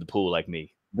deep into the pool like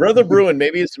me. Brother Brewin,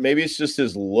 maybe it's just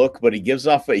his look, but he gives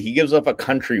off a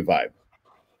country vibe.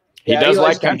 He does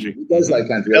like country. He does like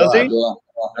country. Does he? Yeah,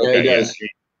 okay, he does.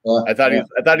 I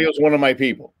thought he was one of my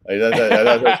people. He does. He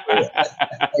does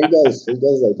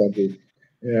like country.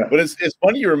 Yeah, but it's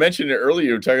funny you were mentioning it earlier.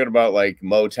 You were talking about like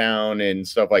Motown and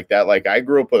stuff like that. Like I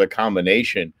grew up with a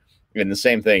combination, and the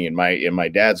same thing in my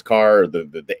dad's car,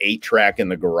 the 8-track in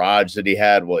the garage that he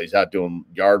had while he's out doing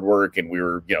yard work, and we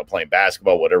were playing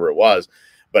basketball, whatever it was.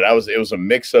 But it was a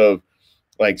mix of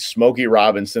like Smokey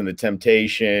Robinson, the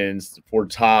Temptations, the Four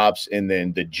Tops, and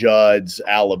then the Judds,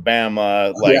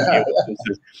 Alabama. Like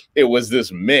it was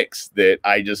this mix that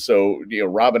I just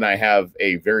Rob and I have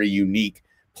a very unique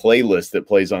playlist that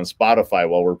plays on Spotify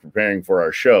while we're preparing for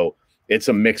our show. It's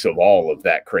a mix of all of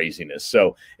that craziness.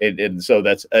 So so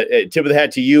that's a tip of the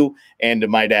hat to you and to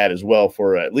my dad as well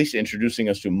for at least introducing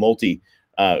us to multi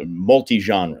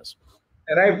genres.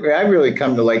 And I've really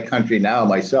come to like country now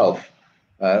myself.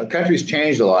 Country's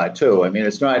changed a lot too. I mean,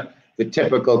 it's not the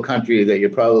typical country that you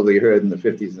probably heard in the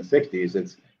 50s and 60s.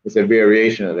 It's a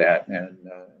variation of that, and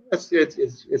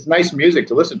it's nice music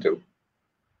to listen to.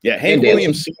 Yeah, Hank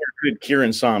Williams Sr. could cure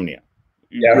insomnia.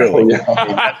 Yeah, really.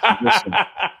 Yeah.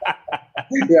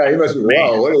 Yeah, he must be.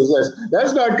 Wow, what is this?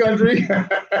 That's not country.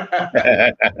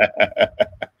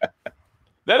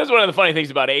 That is one of the funny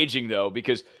things about aging, though,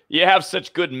 because you have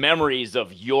such good memories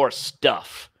of your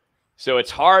stuff. So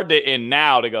it's hard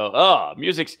now to go, oh,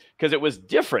 music's, because it was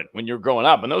different when you were growing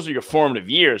up, and those are your formative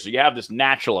years. So you have this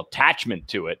natural attachment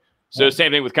to it. So the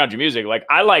same thing with country music. Like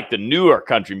I like the newer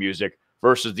country music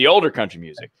versus the older country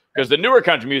music, because the newer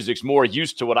country music's more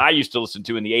used to what I used to listen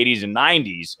to in the 80s and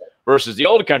 90s versus the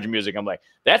older country music. I'm like,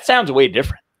 that sounds way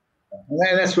different.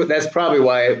 And that's probably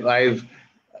why I've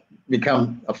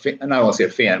become a fan. I don't want to say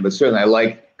a fan, but certainly I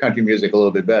like country music a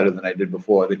little bit better than I did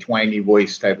before. The twangy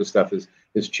voice type of stuff has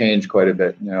changed quite a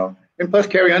bit, And plus,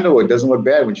 Carrie Underwood doesn't look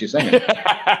bad when she's singing.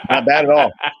 Not bad at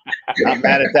all. Not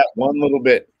bad at that one little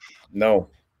bit. No.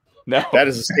 That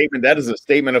is a statement. That is a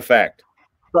statement of fact.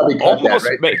 Probably cut that,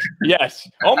 right?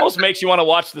 Almost makes you want to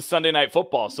watch the Sunday Night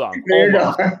Football song. There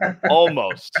Almost. you go.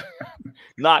 Almost.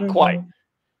 Not quite.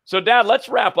 So, Dad, let's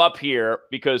wrap up here,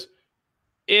 because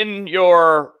in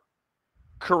your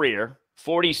career,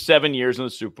 47 years in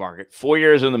the supermarket, 4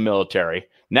 years in the military,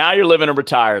 now you're living a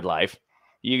retired life.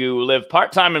 You live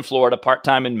part-time in Florida,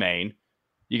 part-time in Maine.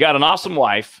 You got an awesome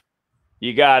wife.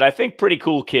 You got, I think, pretty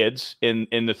cool kids in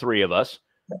the three of us.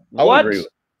 I'll agree with.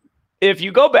 If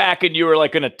you go back and you were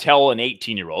like going to tell an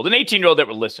 18-year-old that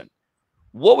would listen,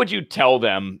 what would you tell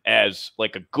them as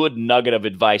like a good nugget of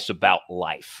advice about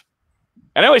life?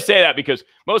 And I always say that because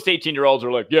most 18-year-olds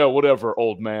are like, yeah, whatever,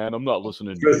 old man, I'm not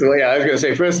listening to First of all, I was going to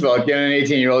say, first of all, getting an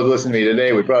 18-year-old to listen to me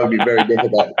today would probably be very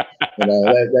difficult.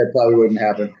 That probably wouldn't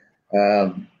happen.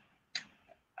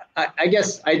 I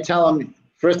guess I'd tell them,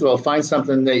 first of all, find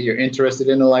something that you're interested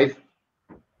in life,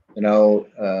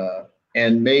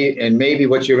 and maybe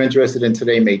what you're interested in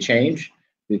today may change,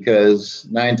 because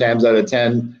 9 times out of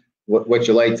 10, what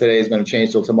you like today is going to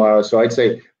change till tomorrow. So I'd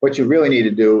say what you really need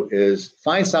to do is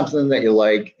find something that you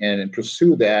like and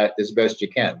pursue that as best you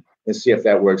can and see if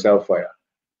that works out for you.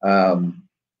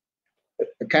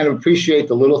 Kind of appreciate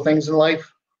the little things in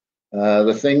life,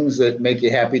 the things that make you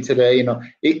happy today.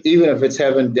 Even if it's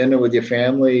having dinner with your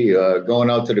family, going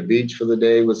out to the beach for the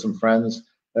day with some friends,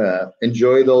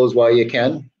 enjoy those while you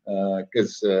can,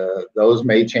 because those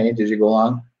may change as you go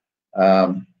along.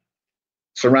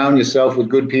 Surround yourself with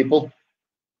good people.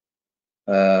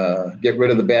 Get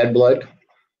rid of the bad blood,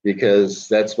 because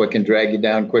that's what can drag you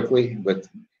down quickly.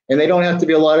 And they don't have to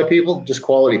be a lot of people, just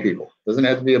quality people. Doesn't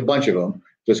have to be a bunch of them,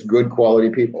 just good quality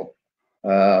people.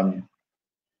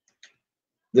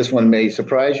 This one may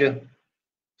surprise you.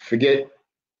 Forget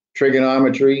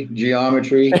trigonometry,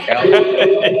 geometry, algebra,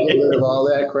 get rid of all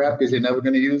that crap because you're never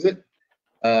going to use it.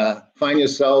 Find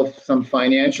yourself some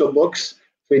financial books,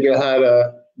 figure out how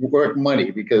to work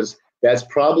money, because that's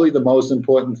probably the most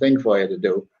important thing for you to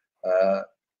do.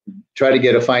 Try to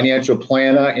get a financial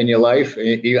planner in your life.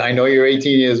 I know you're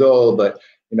 18 years old, but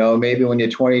maybe when you're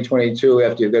 20, 22,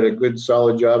 after you've got a good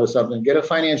solid job or something, get a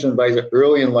financial advisor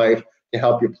early in life to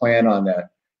help you plan on that.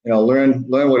 Learn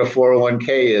what a 401k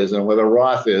is, and what a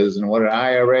Roth is, and what an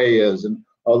IRA is, and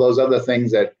all those other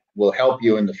things that will help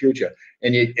you in the future.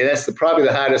 And that's probably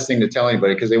the hardest thing to tell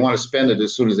anybody, because they want to spend it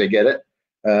as soon as they get it.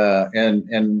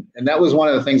 And that was one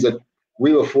of the things that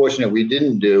we were fortunate we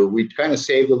didn't do. We kind of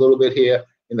saved a little bit here.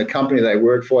 In the company that I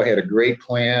worked for, had a great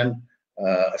plan,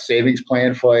 a savings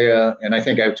plan for you. And I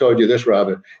think I've told you this,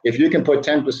 Robert, if you can put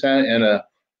 10% in a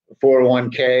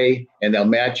 401k and they'll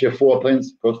match you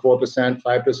 4%,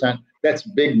 5%, that's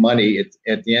big money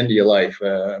at the end of your life.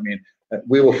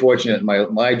 We were fortunate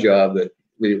in my job that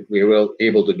we were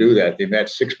able to do that. They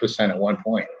matched 6% at one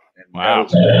point. And wow.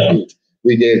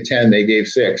 We gave 10, they gave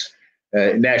 6.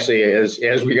 And actually,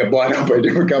 as we got bought up by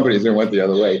different companies, it went the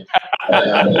other way.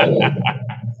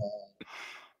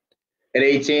 At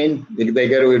 18, they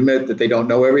got to admit that they don't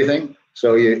know everything.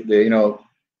 So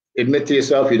admit to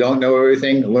yourself you don't know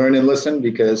everything. Learn and listen,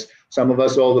 because some of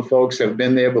us older folks have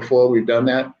been there before. We've done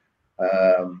that.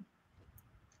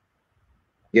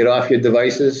 Get off your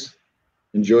devices.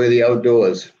 Enjoy the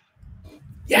outdoors.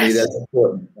 Yes, that's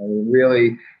important.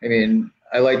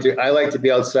 I like to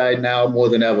be outside now more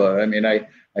than ever.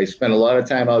 I spend a lot of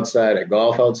time outside. I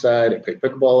golf outside. I play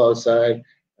pickleball outside.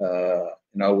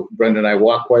 Brenda and I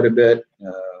walk quite a bit.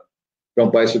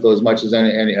 Don't bicycle as much as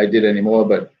I did anymore,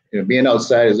 but being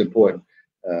outside is important.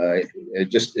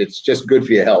 It's just good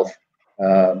for your health.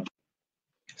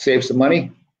 Save some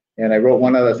money. And I wrote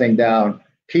one other thing down.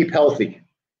 Keep healthy.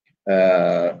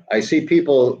 I see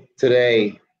people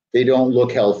today, they don't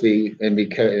look healthy, and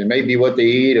because it may be what they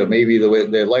eat, or maybe the way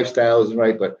their lifestyle isn't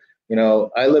right. But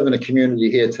I live in a community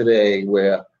here today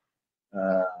where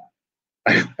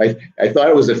I thought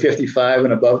it was a 55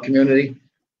 and above community.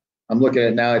 I'm looking at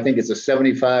it now. I think it's a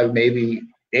 75, maybe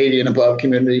 80 and above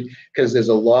community, because there's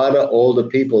a lot of older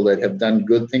people that have done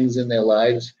good things in their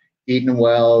lives, eaten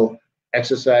well,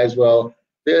 exercised well.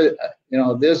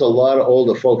 There's a lot of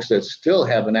older folks that still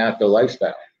have an active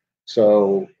lifestyle.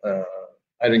 So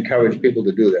I'd encourage people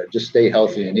to do that. Just stay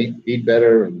healthy and eat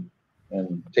better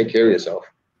and take care of yourself.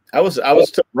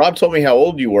 Rob told me how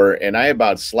old you were, and I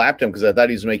about slapped him because I thought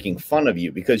he was making fun of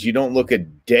you, because you don't look a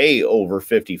day over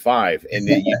 55, and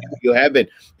you haven't,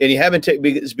 and you haven't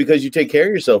it's because you take care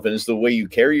of yourself, and it's the way you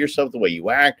carry yourself, the way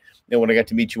you act. And when I got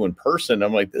to meet you in person,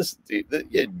 I'm like, this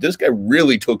guy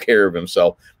really took care of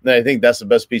himself. And I think that's the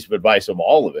best piece of advice of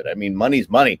all of it. Money's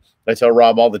money. I tell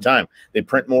Rob all the time. They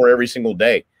print more every single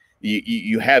day.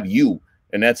 You have you,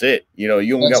 and that's it. You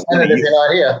only got one. If you're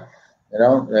not here. You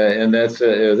know, and that's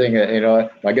the thing. You know,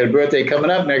 I got a birthday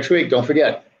coming up next week. Don't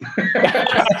forget.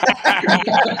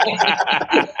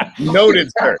 Noted,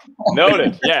 sir.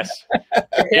 Noted. Yes.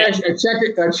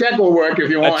 A check will work if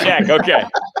you want. A check. Okay.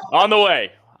 On the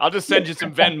way. I'll just send you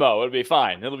some Venmo. It'll be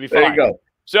fine. It'll be fine. There you go.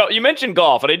 So you mentioned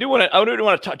golf, and I do want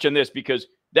to touch on this because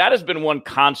that has been one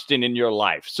constant in your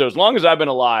life. So as long as I've been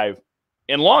alive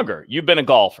and longer, you've been a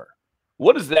golfer.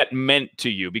 What has that meant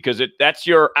to you? Because that's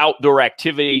your outdoor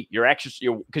activity, your exercise,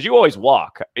 because you always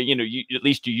walk. You know, at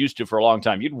least you used to for a long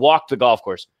time. You'd walk the golf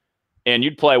course, and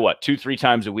you'd play, what, 2-3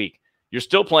 times a week? You're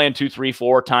still playing 2, 3,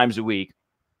 4 times a week.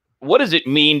 What does it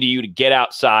mean to you to get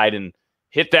outside and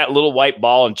hit that little white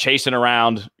ball and chasing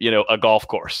around, you know, a golf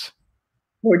course?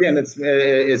 Well, again,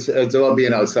 it's all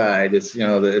being outside. It's, you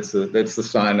know, it's the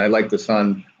sun. I like the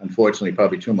sun, unfortunately,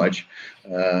 probably too much,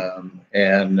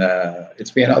 and it's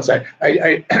being outside.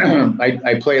 I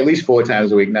play at least 4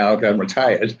 times a week now because I'm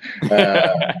retired.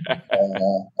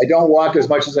 I don't walk as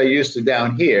much as I used to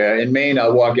down here. In Maine, I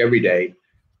walk every day.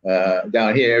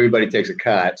 Down here, everybody takes a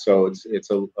cart, so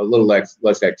it's a little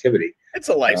less activity. It's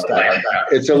a lifestyle.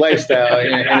 It's a lifestyle,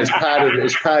 and it's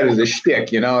part of the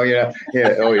shtick, you know. Yeah.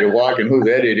 Oh, you're walking. Who's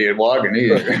that idiot walking?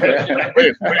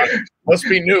 Must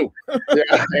be new.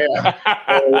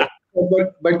 Yeah.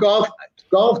 But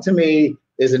golf to me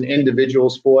is an individual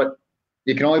sport.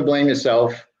 You can only blame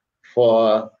yourself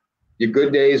for your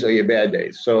good days or your bad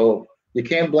days. So you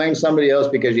can't blame somebody else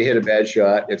because you hit a bad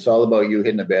shot. It's all about you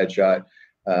hitting a bad shot.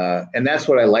 And that's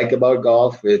what I like about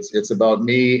golf. It's about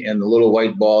me and the little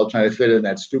white ball trying to fit in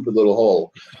that stupid little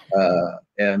hole.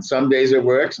 And some days it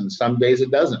works and some days it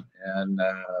doesn't. And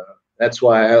that's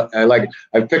why I like it.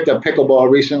 I picked up pickleball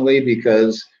recently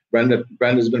because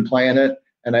Brenda's been playing it,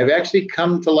 and I've actually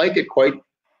come to like it quite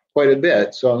a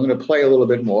bit. So I'm going to play a little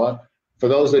bit more. For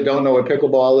those that don't know what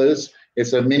pickleball is,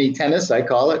 it's a mini tennis, I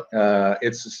call it.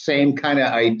 It's the same kind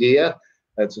of idea.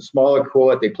 It's a smaller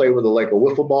court. They play with like a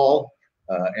wiffle ball.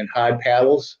 And hard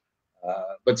paddles,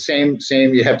 but same.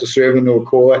 You have to serve into a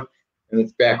court, and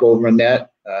it's back over a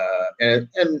net, and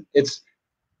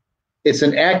it's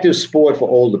an active sport for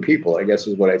older people, I guess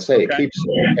is what I'd say. Okay. It keeps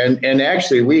and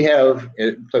actually we have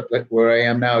where I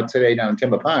am now today down in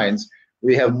Timber Pines,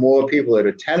 we have more people that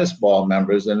are tennis ball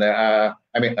members than there are.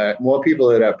 I mean, more people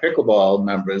that are pickleball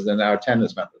members than are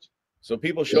tennis members. So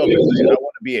people show up and say, "I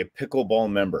want to be a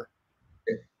pickleball member."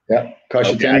 Yeah,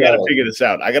 okay, I got to figure this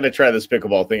out. I got to try this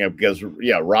pickleball thing because,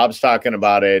 yeah, Rob's talking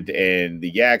about it, and the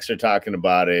Yaks are talking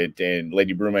about it, and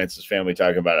Lady Brewmance's family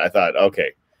talking about it. I thought,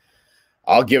 okay,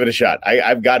 I'll give it a shot.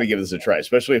 I've got to give this a try,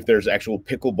 especially if there's actual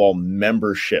pickleball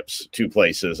memberships to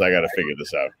places. I got to figure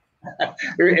this out.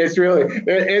 It's really,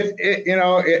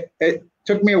 it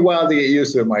took me a while to get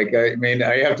used to it, Mike. I mean,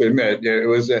 I have to admit, it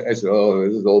was. I said, "Oh,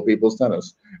 this is old people's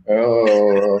tennis."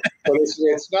 Oh, but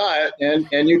it's not,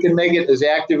 and you can make it as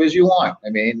active as you want.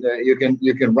 I mean, you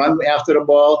can run after the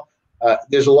ball.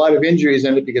 There's a lot of injuries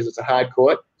in it because it's a hard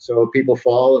court, so people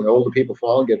fall, and older people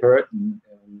fall and get hurt and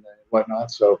whatnot.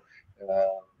 So,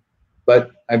 but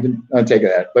I've been taking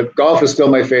that. But golf is still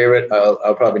my favorite.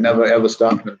 I'll probably never ever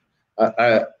stop.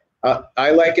 I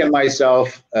liken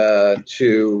myself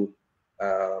to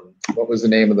what was the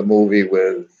name of the movie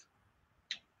with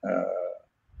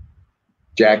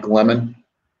Jack Lemmon,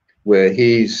 where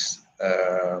he's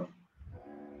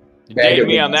you dated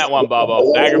me on that one,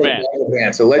 Bobo. Bagger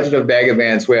Vance, The Legend of Bagger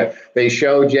Vance, where they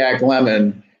show Jack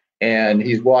Lemmon and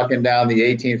he's walking down the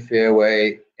 18th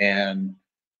fairway and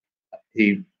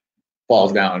he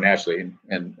falls down naturally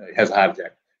and has a heart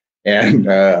attack. And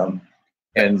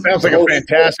sounds like a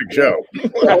fantastic show.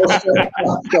 The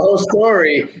whole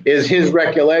story is his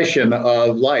recollection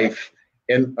of life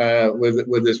in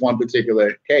with this one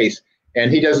particular case,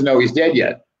 and he doesn't know he's dead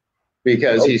yet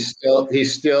because he's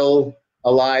still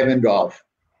alive in golf.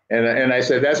 And I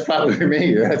said, that's probably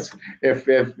me. That's if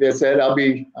they said I'll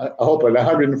be, I hope at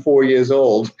 104 years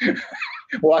old.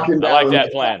 Walking down. I like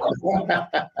that plan.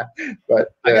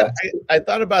 But I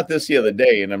thought about this the other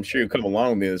day, and I'm sure you come along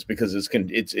with me this because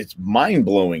it's mind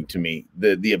blowing to me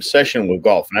the obsession with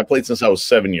golf. And I played since I was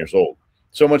 7 years old,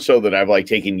 so much so that I've like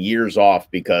taken years off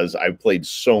because I've played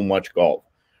so much golf.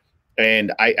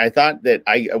 And I thought that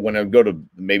when I go to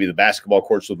maybe the basketball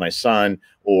courts with my son,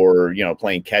 or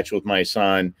playing catch with my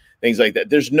son, things like that,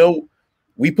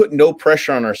 we put no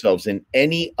pressure on ourselves in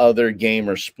any other game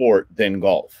or sport than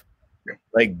golf.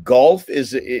 Like golf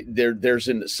is there's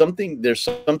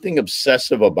something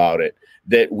obsessive about it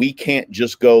that we can't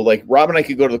just go, like Rob and I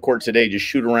could go to the court today, just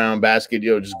shoot around basket,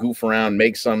 just goof around,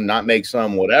 make some, not make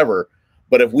some, whatever.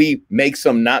 But if we make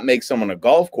some, not make some on a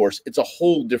golf course, it's a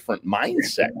whole different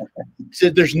mindset. So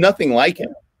there's nothing like it.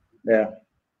 Yeah.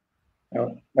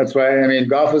 That's why, I mean,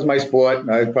 golf is my sport.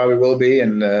 I probably will be,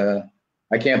 and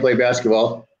I can't play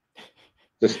basketball.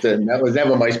 Just that was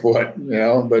never my sport, you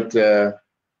know. But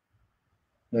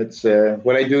that's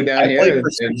what I do down here. I played for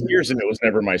 6 years, and it was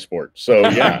never my sport. So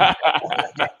yeah.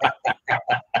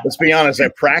 Let's be honest. I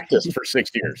practiced for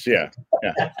 6 years. Yeah.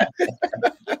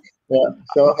 Yeah.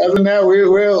 So other than that,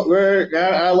 we're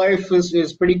our life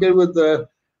is pretty good with the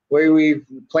way we've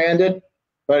planned it.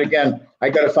 But again, I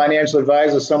got a financial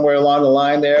advisor somewhere along the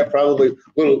line there, probably a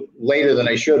little later than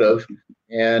I should have,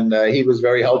 and he was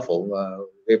very helpful,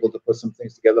 able to put some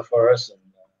things together for us, and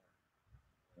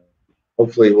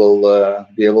hopefully we'll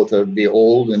be able to be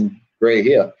old and gray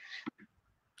here.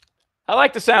 I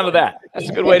like the sound of that. That's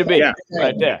a good way to be,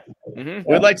 right there.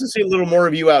 We'd like to see a little more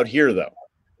of you out here, though.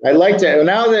 I'd like to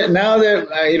now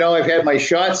that you know, I've had my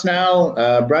shots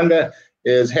now. Brenda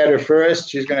is had her first.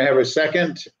 She's going to have her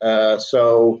second.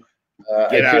 So I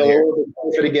feel a little bit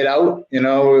closer to get out. You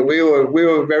know, we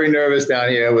were very nervous down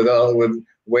here with the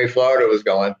way Florida was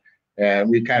going, and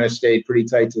we kind of stayed pretty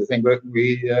tight to the thing. But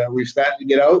we've started to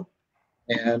get out,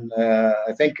 and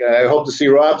I hope to see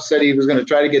Rob said he was going to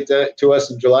try to get to us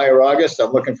in July or August.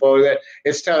 I'm looking forward to that.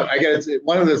 It's tough.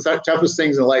 One of the toughest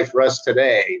things in life for us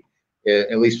today,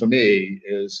 at least for me,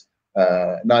 is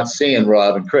not seeing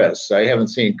Rob and Chris. I haven't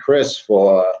seen Chris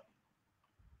for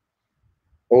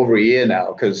over a year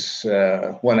now, because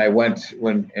when I was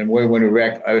going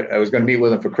to meet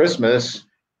with him for Christmas,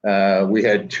 we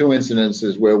had 2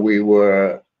 incidences where we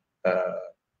were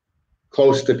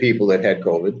close to people that had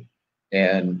COVID,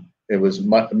 and it was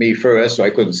me first, so I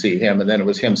couldn't see him, and then it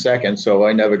was him second, so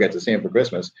I never got to see him for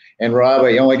Christmas. And Rob,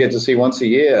 I only get to see once a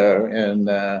year,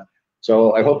 and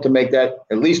so I hope to make that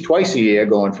at least twice a year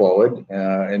going forward,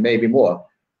 and maybe more.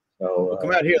 So we'll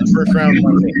come out here the first round.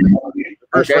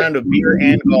 The first round of beer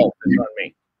and golf is on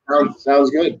me.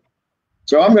 Sounds good.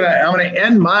 So I'm gonna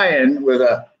end mine with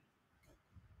a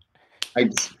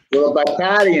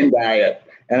Bacardi diet.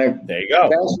 And there you go.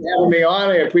 Thanks for having me on.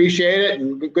 I appreciate it,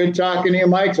 and good talking to you,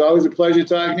 Mike. It's always a pleasure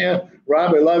talking to you,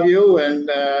 Rob. I love you, and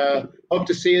hope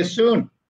to see you soon.